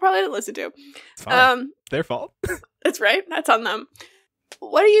these people probably didn't listen to. It's fine. Their fault. That's right. That's on them.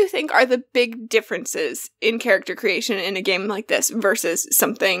 What do you think are the big differences in character creation in a game like this versus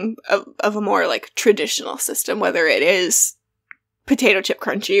something of a more, like, traditional system, whether it is potato chip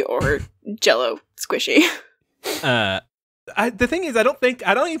crunchy or Jello squishy? The thing is, I don't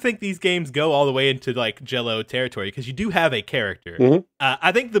even think these games go all the way into, like, Jello territory, because you do have a character.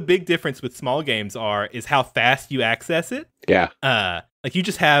 I think the big difference with small games is how fast you access it. Yeah. Like, you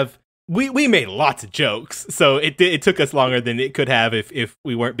just have. We made lots of jokes, so it took us longer than it could have if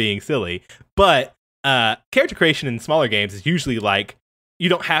we weren't being silly. But character creation in smaller games is usually like, you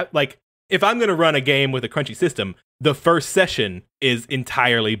don't have, like, if I'm going to run a game with a crunchy system, the first session is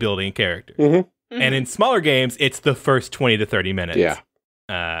entirely building a character. And in smaller games, it's the first 20 to 30 minutes.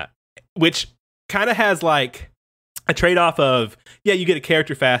 Yeah. Which kind of has, like, a trade-off of, yeah, you get a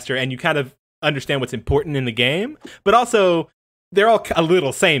character faster and you kind of understand what's important in the game, but also they're all a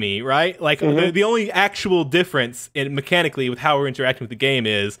little samey, right? Like, the only actual difference in mechanically with how we're interacting with the game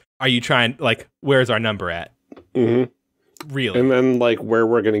is, are you trying, like, where's our number at? Really? And then, like, where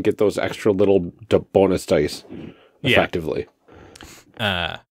we're going to get those extra little bonus dice. effectively.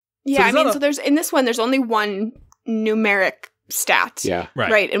 Yeah, so there's in this one, there's only one numeric stat. Yeah.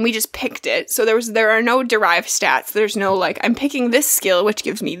 Right. And we just picked it. So there are no derived stats. There's no like, I'm picking this skill, which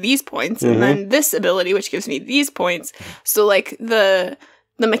gives me these points, and then this ability, which gives me these points. So like the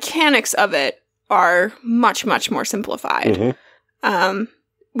mechanics of it are much, much more simplified.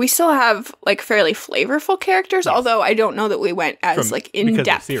 We still have like fairly flavorful characters, although I don't know that we went as like in because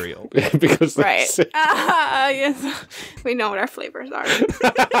depth. Of cereal. Because right. Yes. We know what our flavors are.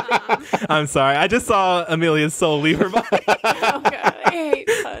 I'm sorry. I just saw Amelia's soul leave her body. Oh god, I hate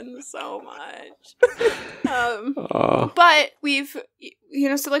puns so much. But we've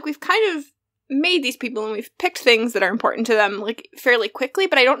so like we've kind of made these people and we've picked things that are important to them like fairly quickly,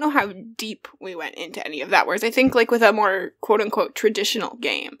 but I don't know how deep we went into any of that. Whereas I think like with a more quote unquote traditional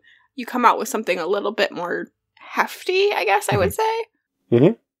game, you come out with something a little bit more hefty, I guess I would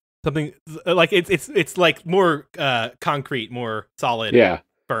say. Something like it's like more concrete, more solid,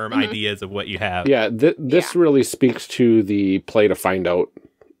 firm ideas of what you have. Yeah, this really speaks to the play to find out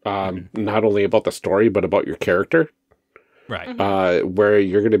not only about the story, but about your character. Right. Where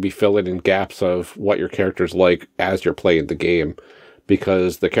you're going to be filling in gaps of what your character's like as you're playing the game,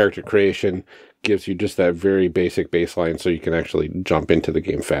 because the character creation gives you just that very basic baseline so you can actually jump into the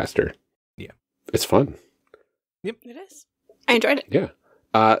game faster. Yeah. It's fun. Yep. It is. I enjoyed it.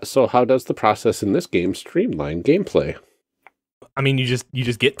 Yeah. So how does the process in this game streamline gameplay? I mean, you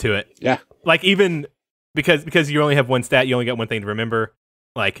just get to it. Yeah. Like even because you only have one stat, you only got one thing to remember.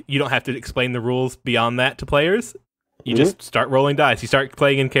 Like you don't have to explain the rules beyond that to players. You just start rolling dice. You start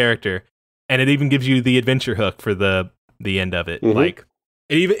playing in character, and it even gives you the adventure hook for the end of it. Like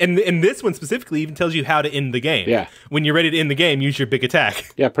it even and this one specifically even tells you how to end the game. Yeah. When you're ready to end the game, use your big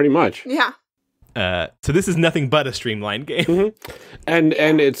attack. Yeah, pretty much. Yeah. So this is nothing but a streamlined game. And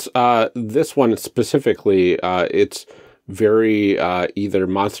it's this one specifically. It's very either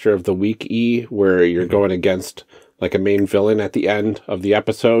Monster of the Week-y, where you're going against like a main villain at the end of the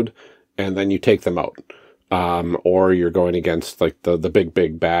episode, and then you take them out. Or you're going against like the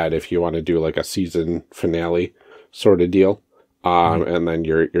big bad if you want to do like a season finale sort of deal. And then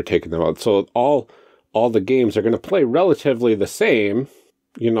you're taking them out. So all the games are going to play relatively the same,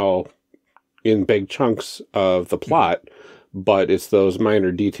 in big chunks of the plot, but it's those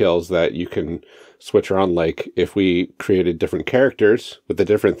minor details that you can switch around. Like if we created different characters with a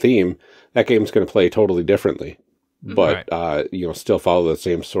different theme, that game's going to play totally differently, but, still follow the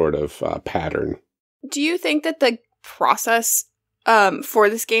same sort of pattern. Do you think that the process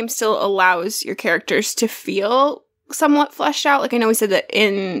for this game still allows your characters to feel somewhat fleshed out? Like I know we said that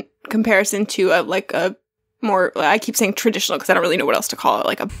in comparison to a more, I keep saying traditional because I don't really know what else to call it,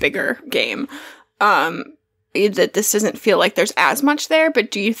 like a bigger game, that this doesn't feel like there's as much there,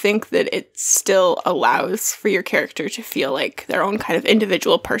 but do you think that it still allows for your character to feel like their own kind of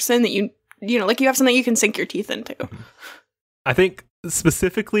individual person that you like you have something you can sink your teeth into? I think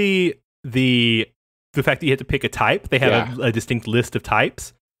specifically the fact that you have to pick a type, they have a distinct list of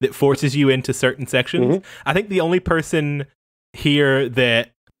types that forces you into certain sections. I think the only person here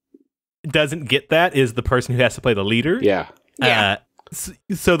that doesn't get that is the person who has to play the leader. Yeah.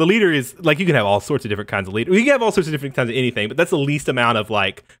 So the leader is, like, you can have all sorts of different kinds of leaders. You can have all sorts of different kinds of anything, but that's the least amount of,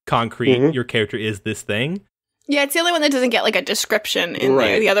 like, concrete, your character is this thing. Yeah, it's the only one that doesn't get, like, a description in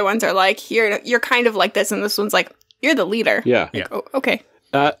there. The other ones are like, here, you're kind of like this, and this one's like, you're the leader. Yeah. Like, oh, okay.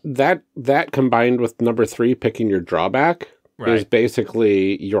 That combined with number 3, picking your drawback, is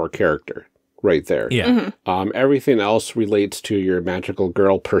basically your character right there. Yeah. Everything else relates to your magical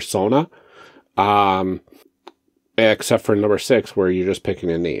girl persona, except for number 6, where you're just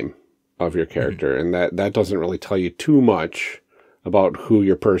picking a name of your character, and that doesn't really tell you too much about who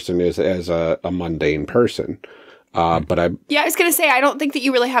your person is as a mundane person. But I was gonna say, I don't think that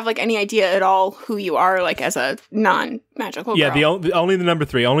you really have like any idea at all who you are, like as a non-magical girl. Yeah, only the number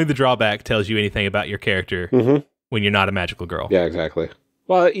 3, only the drawback tells you anything about your character when you're not a magical girl. Yeah, exactly.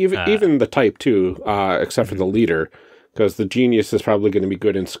 Well, even the type too, except for the leader, because the genius is probably going to be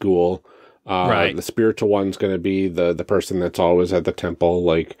good in school. The spiritual one's going to be the person that's always at the temple,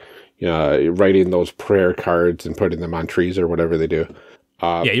 like writing those prayer cards and putting them on trees or whatever they do.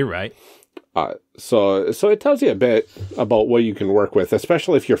 Yeah, you're right. So it tells you a bit about what you can work with,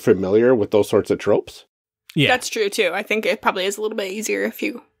 especially if you're familiar with those sorts of tropes. Yeah, that's true too. I think it probably is a little bit easier if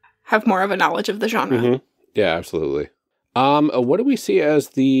you have more of a knowledge of the genre. Yeah, absolutely. What do we see as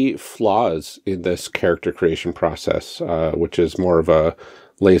the flaws in this character creation process, which is more of a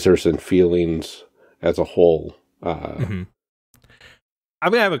lasers and feelings as a whole? I'm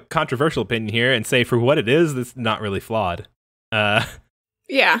going to have a controversial opinion here and say for what it is, it's not really flawed.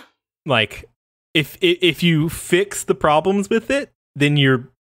 Yeah. Like, if you fix the problems with it, then you're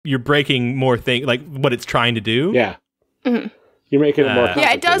breaking more things, like what it's trying to do. Yeah. Mhm. You're making it more Yeah,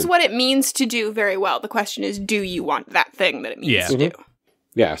 complicated. it does what it means to do very well. The question is, do you want that thing that it means to do?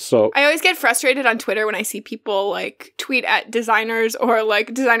 Yeah, so... I always get frustrated on Twitter when I see people, like, tweet at designers, or,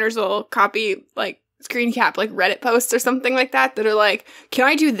 like, designers will copy, like, screen cap, like, Reddit posts or something like that are like, can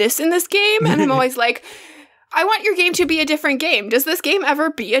I do this in this game? And I'm always like, I want your game to be a different game. Does this game ever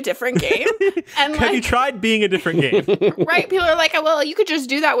be a different game? And Have you tried being a different game? right? People are like, well, you could just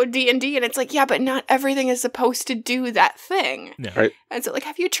do that with D&D. And it's like, yeah, but not everything is supposed to do that thing. No. Right. And so, like,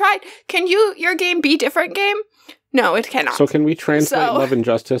 have you tried? Can your game be different game? No, it cannot. So can we translate Love and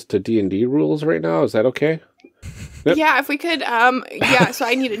Justice to D&D rules right now? Is that okay? Yep. Yeah, if we could, yeah, so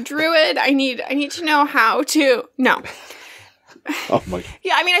I need a druid. I need to know how to, no. Oh my...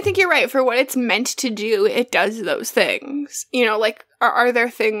 Yeah, I mean, I think you're right. For what it's meant to do, it does those things. You know, like, are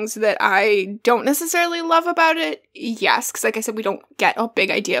there things that I don't necessarily love about it? Yes, because like I said, we don't get a big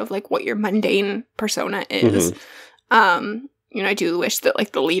idea of, like, what your mundane persona is. You know, I do wish that,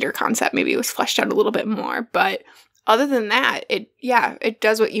 like, the leader concept maybe was fleshed out a little bit more, but other than that, it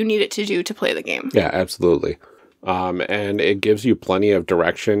does what you need it to do to play the game. Yeah, absolutely. And it gives you plenty of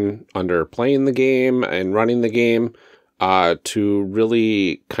direction under playing the game and running the game to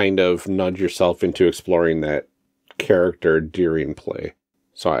really kind of nudge yourself into exploring that character during play.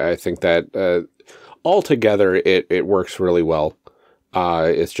 So I think that altogether it works really well.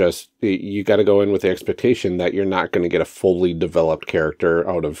 It's just, you got to go in with the expectation that you're not going to get a fully developed character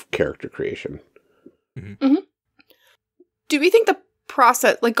out of character creation. Do we think the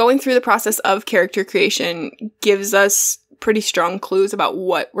process, like going through the process of character creation, gives us pretty strong clues about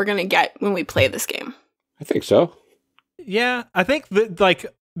what we're going to get when we play this game? I think so. Yeah, I think that, like,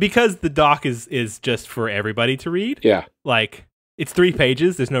 because the doc is just for everybody to read. Yeah. Like, it's 3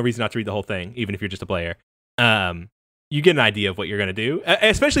 pages. There's no reason not to read the whole thing, even if you're just a player. You get an idea of what you're going to do.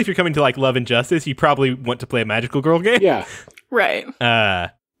 Especially if you're coming to, like, Love and Justice, you probably want to play a magical girl game. Yeah. Right.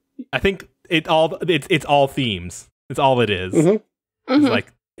 I think it's all themes. It's all it is. It's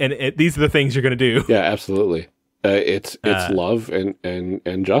like, and these are the things you're going to do. Yeah, absolutely. It's love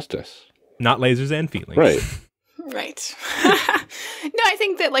and justice. Not lasers and feelings. Right. Right. No, I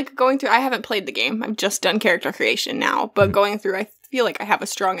think that, like, going through, I haven't played the game. I've just done character creation now, but going through, I feel like I have a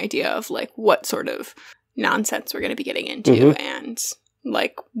strong idea of, like, what sort of nonsense we're going to be getting into and,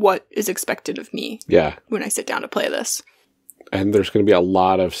 like, what is expected of me when I sit down to play this. And there's going to be a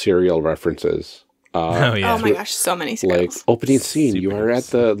lot of serial references. Oh, yeah. Oh my gosh, so many skills. Like, opening scene, you are at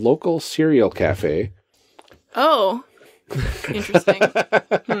the local cereal cafe. Oh, interesting.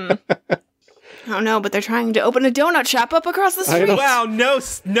 Oh no, but they're trying to open a donut shop up across the street. Wow, no,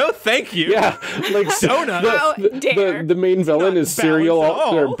 thank you. Yeah, like donut. How dare. The main villain is cereal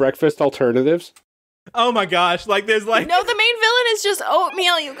or breakfast alternatives. Oh my gosh, like there's like No, the main villain is just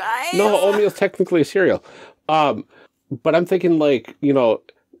oatmeal, you guys. No, oatmeal's technically a cereal. But I'm thinking, like, you know,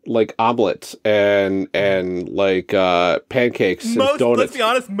 like omelets and like pancakes and donuts. Let's be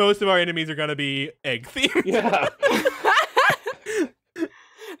honest, most of our enemies are gonna be egg themed. Yeah.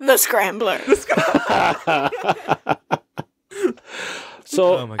 The Scrambler.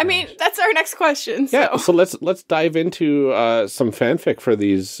 So, Oh my I mean, that's our next question. So. yeah, so let's dive into some fanfic for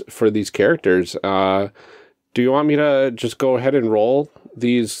these characters. Do you want me to just go ahead and roll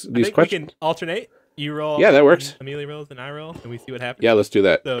these questions? We can alternate. You roll. Yeah, that works. Amelia rolls and I roll, and we see what happens. Yeah, let's do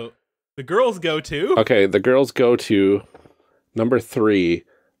that. So the girls go to. Okay, the girls go to number 3,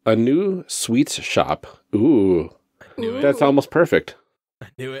 a new sweets shop. Ooh, that's almost perfect. I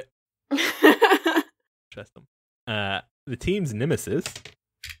knew it. Trust them. The team's nemesis.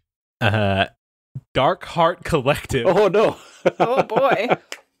 Dark Heart Collective. Oh no. Oh boy.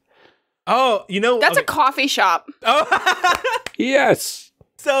 Oh, you know That's a coffee shop. Oh. Yes.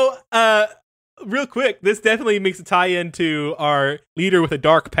 So, real quick, this definitely makes a tie-in to our leader with a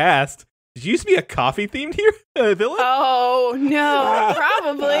dark past. Did you used to be a coffee-themed here, villain? Oh no,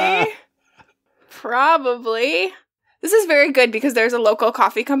 probably. Probably. This is very good because there's a local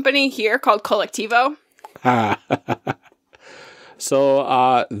coffee company here called Collectivo.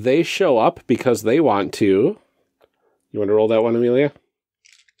 So they show up because they want to. You want to roll that one, Amelia?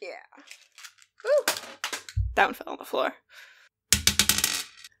 Yeah. Ooh. That one fell on the floor.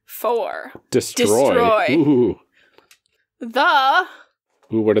 4. Destroy. Ooh.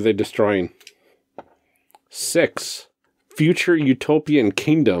 Ooh, what are they destroying? 6. Future utopian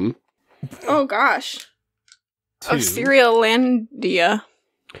kingdom. Oh gosh. 2. Of Cerealandia.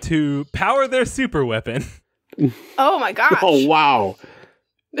 To power their super weapon. Oh my gosh. Oh wow.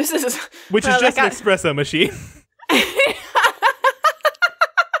 This is Which is just an espresso machine.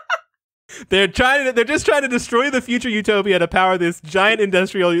 They're just trying to destroy the future utopia to power this giant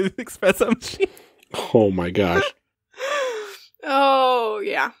industrial espresso machine. Oh my gosh. Oh,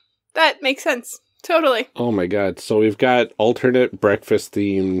 yeah. That makes sense. Totally. Oh my god. So we've got alternate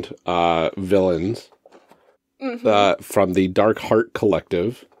breakfast-themed villains from the Dark Heart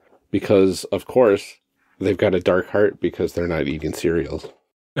Collective, because, of course, they've got a dark heart because they're not eating cereals.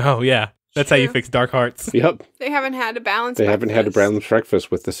 Oh, yeah. That's how you fix dark hearts. Yep. They haven't had a balanced They breakfast. haven't had a balanced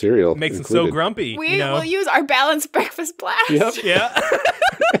breakfast with the cereal. Makes included. them so grumpy. We will use our balanced breakfast blast. Yep. Yeah.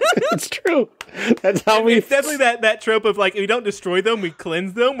 It's true. That's how we... It's definitely that trope of, like, we don't destroy them, we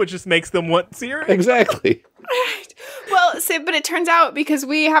cleanse them, which just makes them want cereal. Exactly. Well, but it turns out because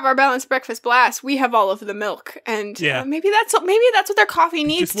we have our balanced breakfast blast, we have all of the milk, and maybe that's what their coffee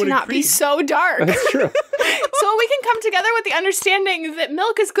needs to not be so dark. That's true. So we can come together with the understanding that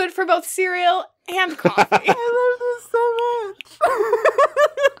milk is good for both cereal and coffee. I love this so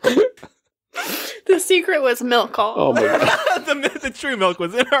much. The secret was milk. Oh my god. The true milk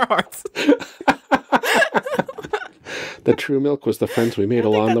was in our hearts. The true milk was the friends we made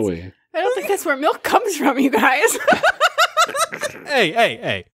along the way. I don't think that's where milk comes from, you guys.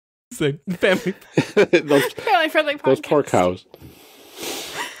 Hey. It's a family. Family friendly podcast. Those poor cows.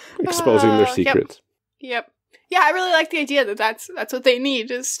 Exposing their secrets. Yep. Yeah, I really like the idea that that's what they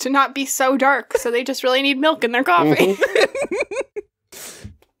need, is to not be so dark, so they just really need milk in their coffee.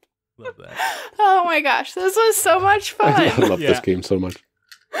 Love that. Oh my gosh, this was so much fun. I love this game so much.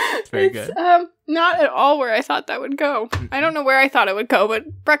 It's very good. Not at all where I thought that would go. I don't know where I thought it would go,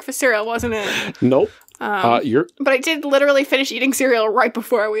 but breakfast cereal wasn't it. Nope. But I did literally finish eating cereal right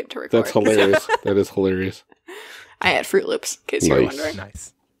before I went to record. That's hilarious. That is hilarious. I had Fruit Loops, in case you were wondering.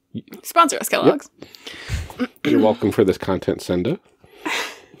 Nice. Sponsor us, Kellogg's. Yep. You're welcome for this content, Senda.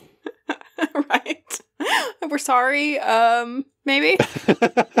 Right. We're sorry. Maybe.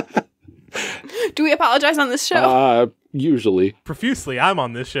 Do we apologize on this show? Usually. Profusely, I'm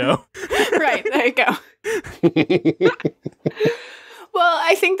on this show. Right, there you go. Well,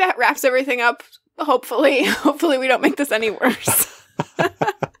 I think that wraps everything up. Hopefully we don't make this any worse.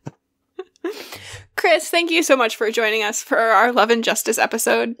 Chris, thank you so much for joining us for our Love and Justice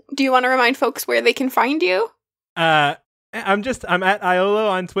episode. Do you want to remind folks where they can find you? I'm at Iolo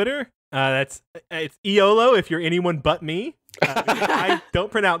on Twitter. It's Eolo if you're anyone but me. I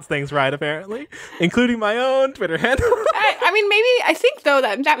don't pronounce things right, apparently, including my own Twitter handle. I think though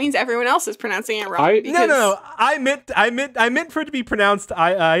that means everyone else is pronouncing it wrong. No. I meant for it to be pronounced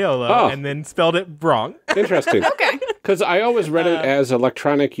Iolo and then spelled it wrong. Interesting. Okay. Because I always read it as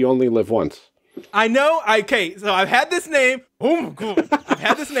electronic. You only live once. I know. Okay, so I've had this name. I've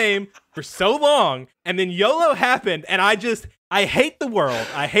had this name for so long, and then YOLO happened, and I hate the world.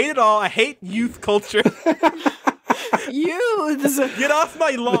 I hate it all. I hate youth culture. Youths. Get off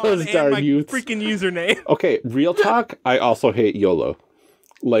my lawn. Those darn my youths. Freaking username. Okay, real talk, I also hate YOLO.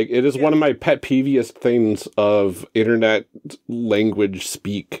 Like, it is one of my pet peeviest things of internet language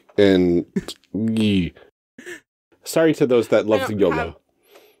speak, and sorry to those that love the YOLO.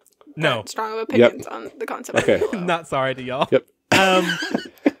 No. Strong opinions on the concept of YOLO. Not sorry to y'all. Yep. And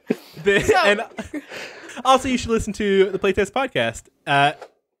also, you should listen to the Playtest podcast.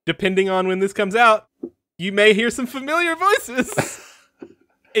 Depending on when this comes out, you may hear some familiar voices.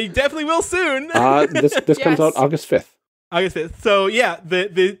 You definitely will soon. This comes out August 5th. August 5th. So yeah,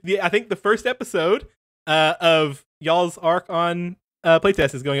 the I think the first episode of y'all's arc on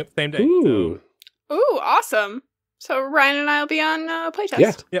Playtest is going up the same day. Ooh, Awesome. So Ryan and I will be on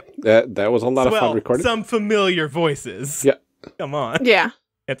Playtest. Yeah. Yep. That was a lot of fun recording. Some familiar voices. Yeah. Come on. Yeah. You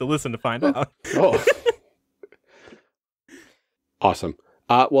have to listen to find out. Oh. Awesome.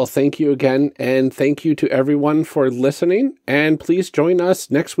 Well, thank you again, and thank you to everyone for listening, and please join us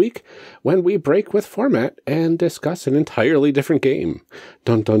next week when we break with format and discuss an entirely different game.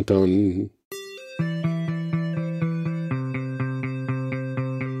 Dun dun dun.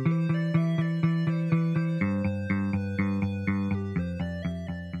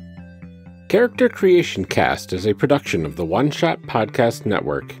 Character Creation Cast is a production of the One Shot Podcast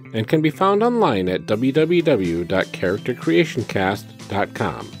Network and can be found online at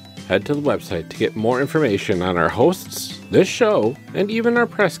www.charactercreationcast.com. Head to the website to get more information on our hosts, this show, and even our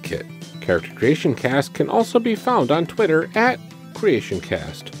press kit. Character Creation Cast can also be found on Twitter at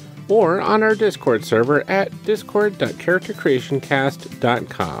CreationCast or on our Discord server at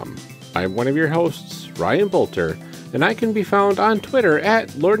discord.charactercreationcast.com. I'm one of your hosts, Ryan Bolter, and I can be found on Twitter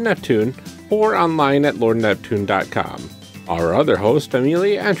at Lord Neptune or online at lordneptune.com. Our other host,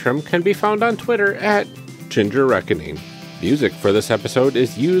 Amelia Antrim, can be found on Twitter at Ginger Reckoning. Music for this episode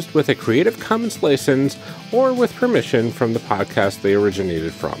is used with a Creative Commons license or with permission from the podcast they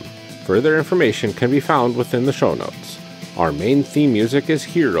originated from. Further information can be found within the show notes. Our main theme music is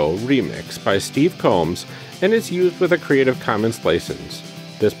Hero Remix by Steve Combs and is used with a Creative Commons license.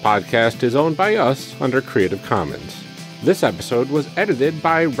 This podcast is owned by us under Creative Commons. This episode was edited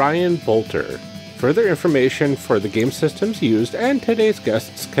by Ryan Bolter. Further information for the game systems used and today's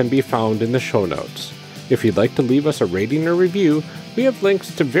guests can be found in the show notes. If you'd like to leave us a rating or review, we have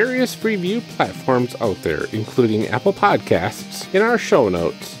links to various review platforms out there, including Apple Podcasts, in our show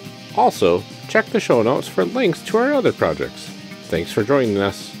notes. Also, check the show notes for links to our other projects. Thanks for joining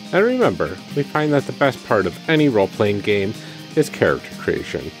us, and remember, we find that the best part of any role-playing game is character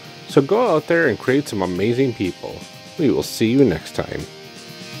creation. So go out there and create some amazing people. We will see you next time.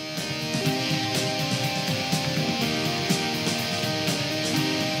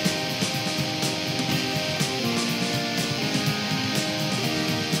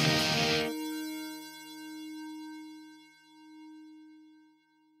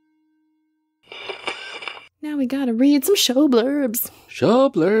 Now we gotta read some show blurbs. Show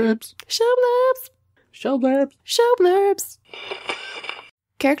blurbs. Show blurbs. Show blurbs. Show blurbs.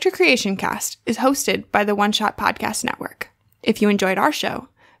 Character Creation Cast is hosted by the One Shot Podcast Network. If you enjoyed our show,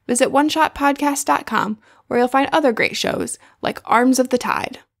 visit oneshotpodcast.com where you'll find other great shows like Arms of the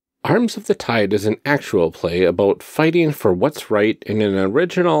Tide. Arms of the Tide is an actual play about fighting for what's right in an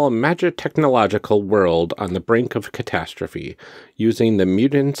original magitechnological world on the brink of catastrophe, using the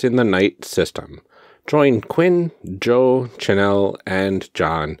Mutants in the Night system. Join Quinn, Joe, Chanel, and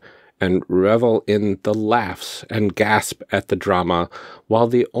John, and revel in the laughs and gasp at the drama, while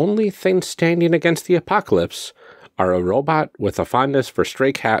the only thing standing against the apocalypse are a robot with a fondness for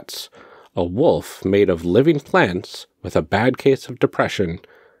stray cats, a wolf made of living plants with a bad case of depression,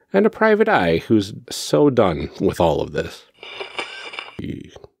 and a private eye who's so done with all of this.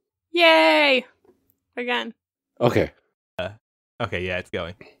 Yay! Again. Okay. Okay, yeah, it's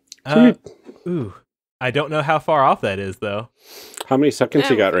going. Sweet. Ooh. I don't know how far off that is, though. How many seconds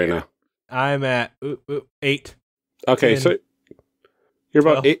you got right now? I'm at 8. Okay, 10, so you're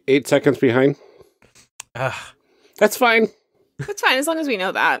about 8 seconds behind. That's fine. That's fine, as long as we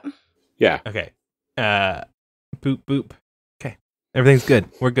know that. Yeah. Okay. Boop, boop. Okay. Everything's good.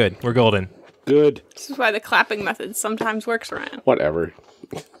 We're good. We're golden. Good. This is why the clapping method sometimes works, Ryan. Whatever.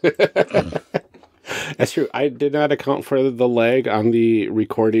 That's true. I did not account for the lag on the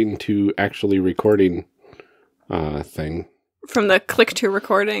recording to actually recording thing. From the click to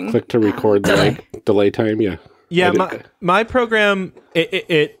recording. Click to record delay time, yeah. Yeah, my program,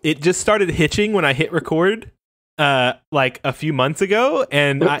 it just started hitching when I hit record like a few months ago,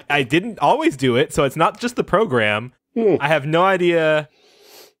 and I didn't always do it, so it's not just the program. I have no idea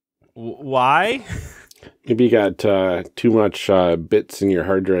why. Maybe you got too much bits in your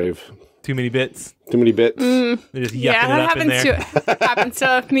hard drive. Too many bits. Too many bits. They're just Yeah, that happens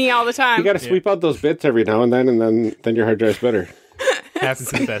to me all the time. You got to sweep out those bits every now and then your hard drive's better.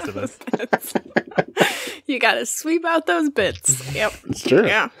 Happens to the best of us. You got to sweep out those bits. Yep. It's true.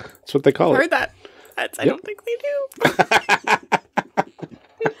 Yeah. That's what they call Heard it. that. I don't think they do.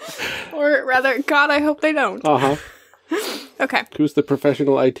 Or rather, God, I hope they don't. Uh-huh. Okay. Who's the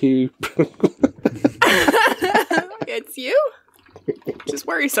professional IT? It's you? Just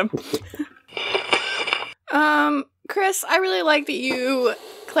worrisome. Chris, I really like that you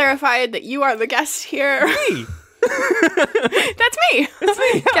clarified that you are the guest here. Me? That's me. It's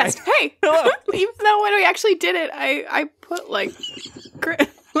me. Guest. Hey. Hello. Even though when we actually did it, I put like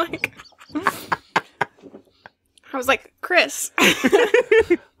I was like, Chris.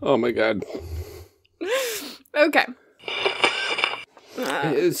 Oh my god. Okay.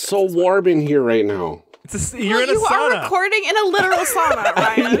 It's so warm in here right now. You're in a you sauna. are recording in a literal sauna,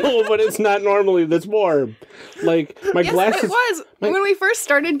 Ryan. No, but it's not normally this warm. Like, my Yes, glasses... it was. When we first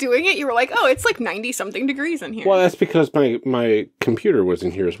started doing it, you were like, oh, it's like 90-something degrees in here. Well, that's because my computer was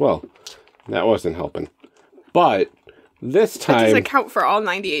in here as well. That wasn't helping. But this That time... doesn't count for all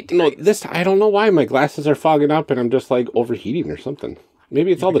 98 degrees. I don't know why my glasses are fogging up and I'm just like overheating or something.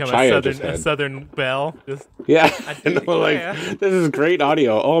 Maybe it's all the chai I just had. A southern belle. Just, yeah. I know, This is great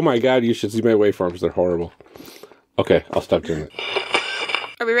audio. Oh my god, you should see my waveforms. They're horrible. Okay, I'll stop doing it.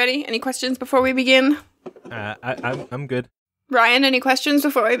 Are we ready? Any questions before we begin? I'm good. Ryan, any questions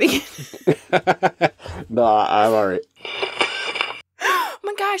before we begin? No, I'm alright. Oh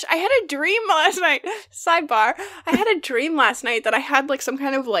my gosh, I had a dream last night. Sidebar. I had a dream last night that I had like some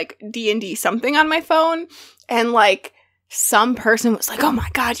kind of like D&D something on my phone, and like some person was like, oh my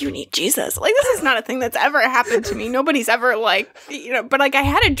God, you need Jesus. Like, this is not a thing that's ever happened to me. Nobody's ever but like I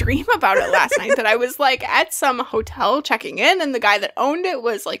had a dream about it last night that I was like at some hotel checking in, and the guy that owned it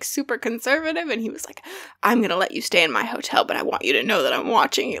was like super conservative, and he was like, I'm going to let you stay in my hotel, but I want you to know that I'm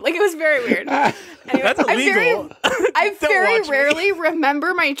watching you. Like, it was very weird. Anyway, That's illegal. I very rarely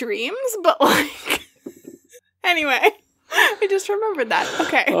remember my dreams, but like, anyway, I just remembered that.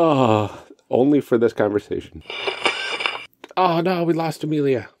 Okay. Oh, only for this conversation. Oh no, we lost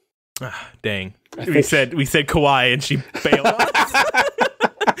Amelia. Dang. We said Kawhi and she bailed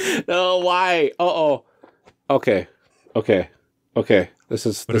us. No, why? Uh-oh. Okay. This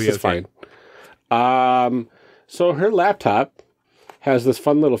is fine. So her laptop has this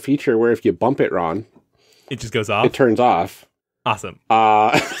fun little feature where if you bump it wrong, it just goes off. It turns off. Awesome.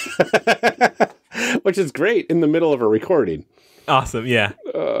 Which is great in the middle of a recording. Awesome, yeah.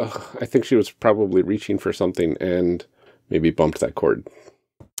 I think she was probably reaching for something and maybe bumped that cord.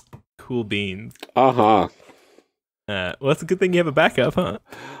 Cool beans. Uh-huh. Well, that's a good thing you have a backup, huh?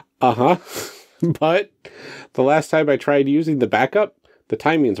 Uh-huh. But the last time I tried using the backup, the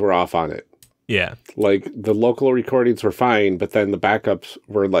timings were off on it. Yeah. Like, the local recordings were fine, but then the backups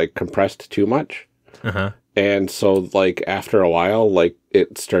were, like, compressed too much. Uh-huh. And so, like, after a while, like,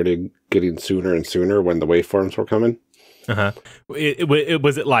 it started getting sooner and sooner when the waveforms were coming. Uh-huh.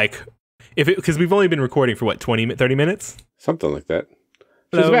 Was it like... Because we've only been recording for, 30 minutes? Something like that.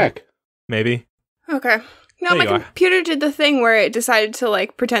 She's back. Maybe. Okay. No, my computer did the thing where it decided to,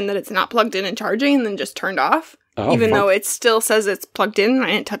 like, pretend that it's not plugged in and charging and then just turned off. Oh, even though it still says it's plugged in and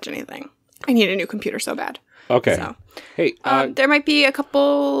I didn't touch anything. I need a new computer so bad. Okay. So, hey, there might be a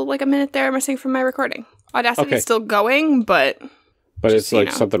minute there missing from my recording. Audacity is still going, but it's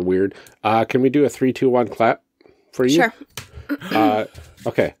like something weird. Can we do a 3, 2, 1 clap for you? Sure.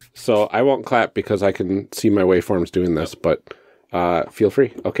 Okay, so I won't clap because I can see my waveforms doing this, but feel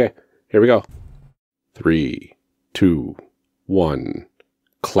free. Okay, here we go. 3, 2, 1,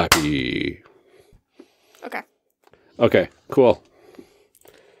 clappy. Okay, cool.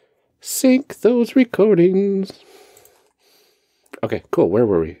 Sync those recordings. Okay, cool. Where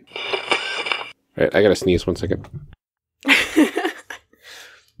were we? All right, I gotta sneeze 1 second.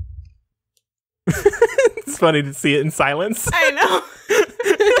 It's funny to see it in silence. I know.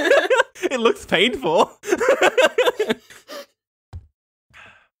 It looks painful.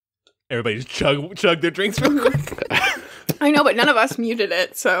 Everybody just chug their drinks real quick. I know, but none of us muted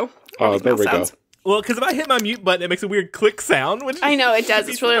it, so... Oh, there we go. Well, because if I hit my mute button, it makes a weird click sound. Which I know, it does.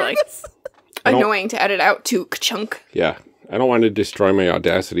 It's really, annoying to edit out to ka-chunk. Yeah. I don't want to destroy my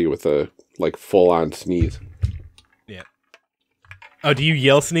Audacity with a, full-on sneeze. Yeah. Oh, do you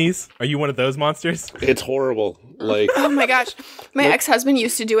yell sneeze? Are you one of those monsters? It's horrible. Oh my gosh. My ex-husband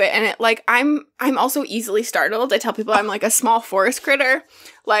used to do it, and I'm also easily startled. I tell people I'm like a small forest critter.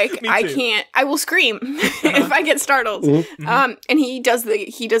 I will scream if I get startled. Mm-hmm. And he does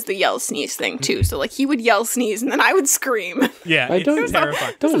the yell sneeze thing too. So he would yell sneeze and then I would scream. Yeah, it's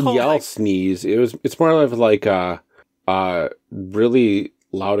terrifying. Don't yell sneeze. It's more of like a really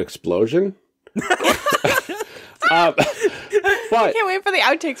loud explosion. I can't wait for the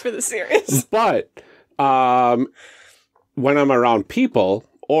outtakes for the series. But when I'm around people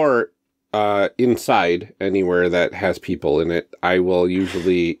or inside anywhere that has people in it, I will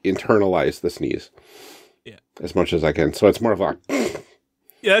usually internalize the sneeze. Yeah, as much as I can. So it's more of a.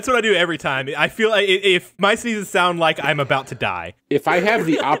 Yeah, that's what I do every time. I feel like if my sneezes sound like I'm about to die. If I have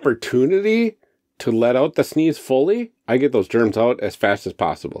the opportunity to let out the sneeze fully, I get those germs out as fast as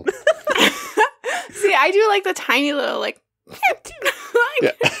possible. See, I do the tiny little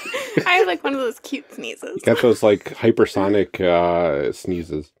yeah. I have one of those cute sneezes. You got those hypersonic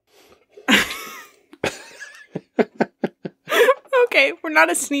sneezes. Okay, we're not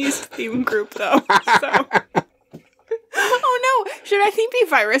a sneeze theme group though. So. Oh no! Should I think be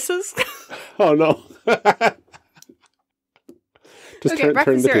viruses? Oh no! Just turn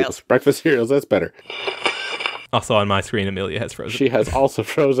the tables. Breakfast cereals. That's better. Also on my screen, Amelia has frozen. She has also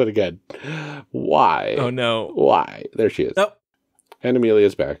frozen again. Why? Oh no! Why? There she is. Nope. And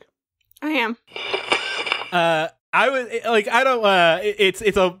Amelia's back. I am. I was I don't.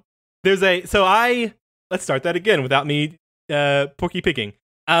 Let's start that again without me porky picking.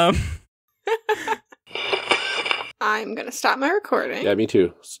 I'm gonna stop my recording. Yeah, me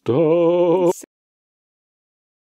too. Stop.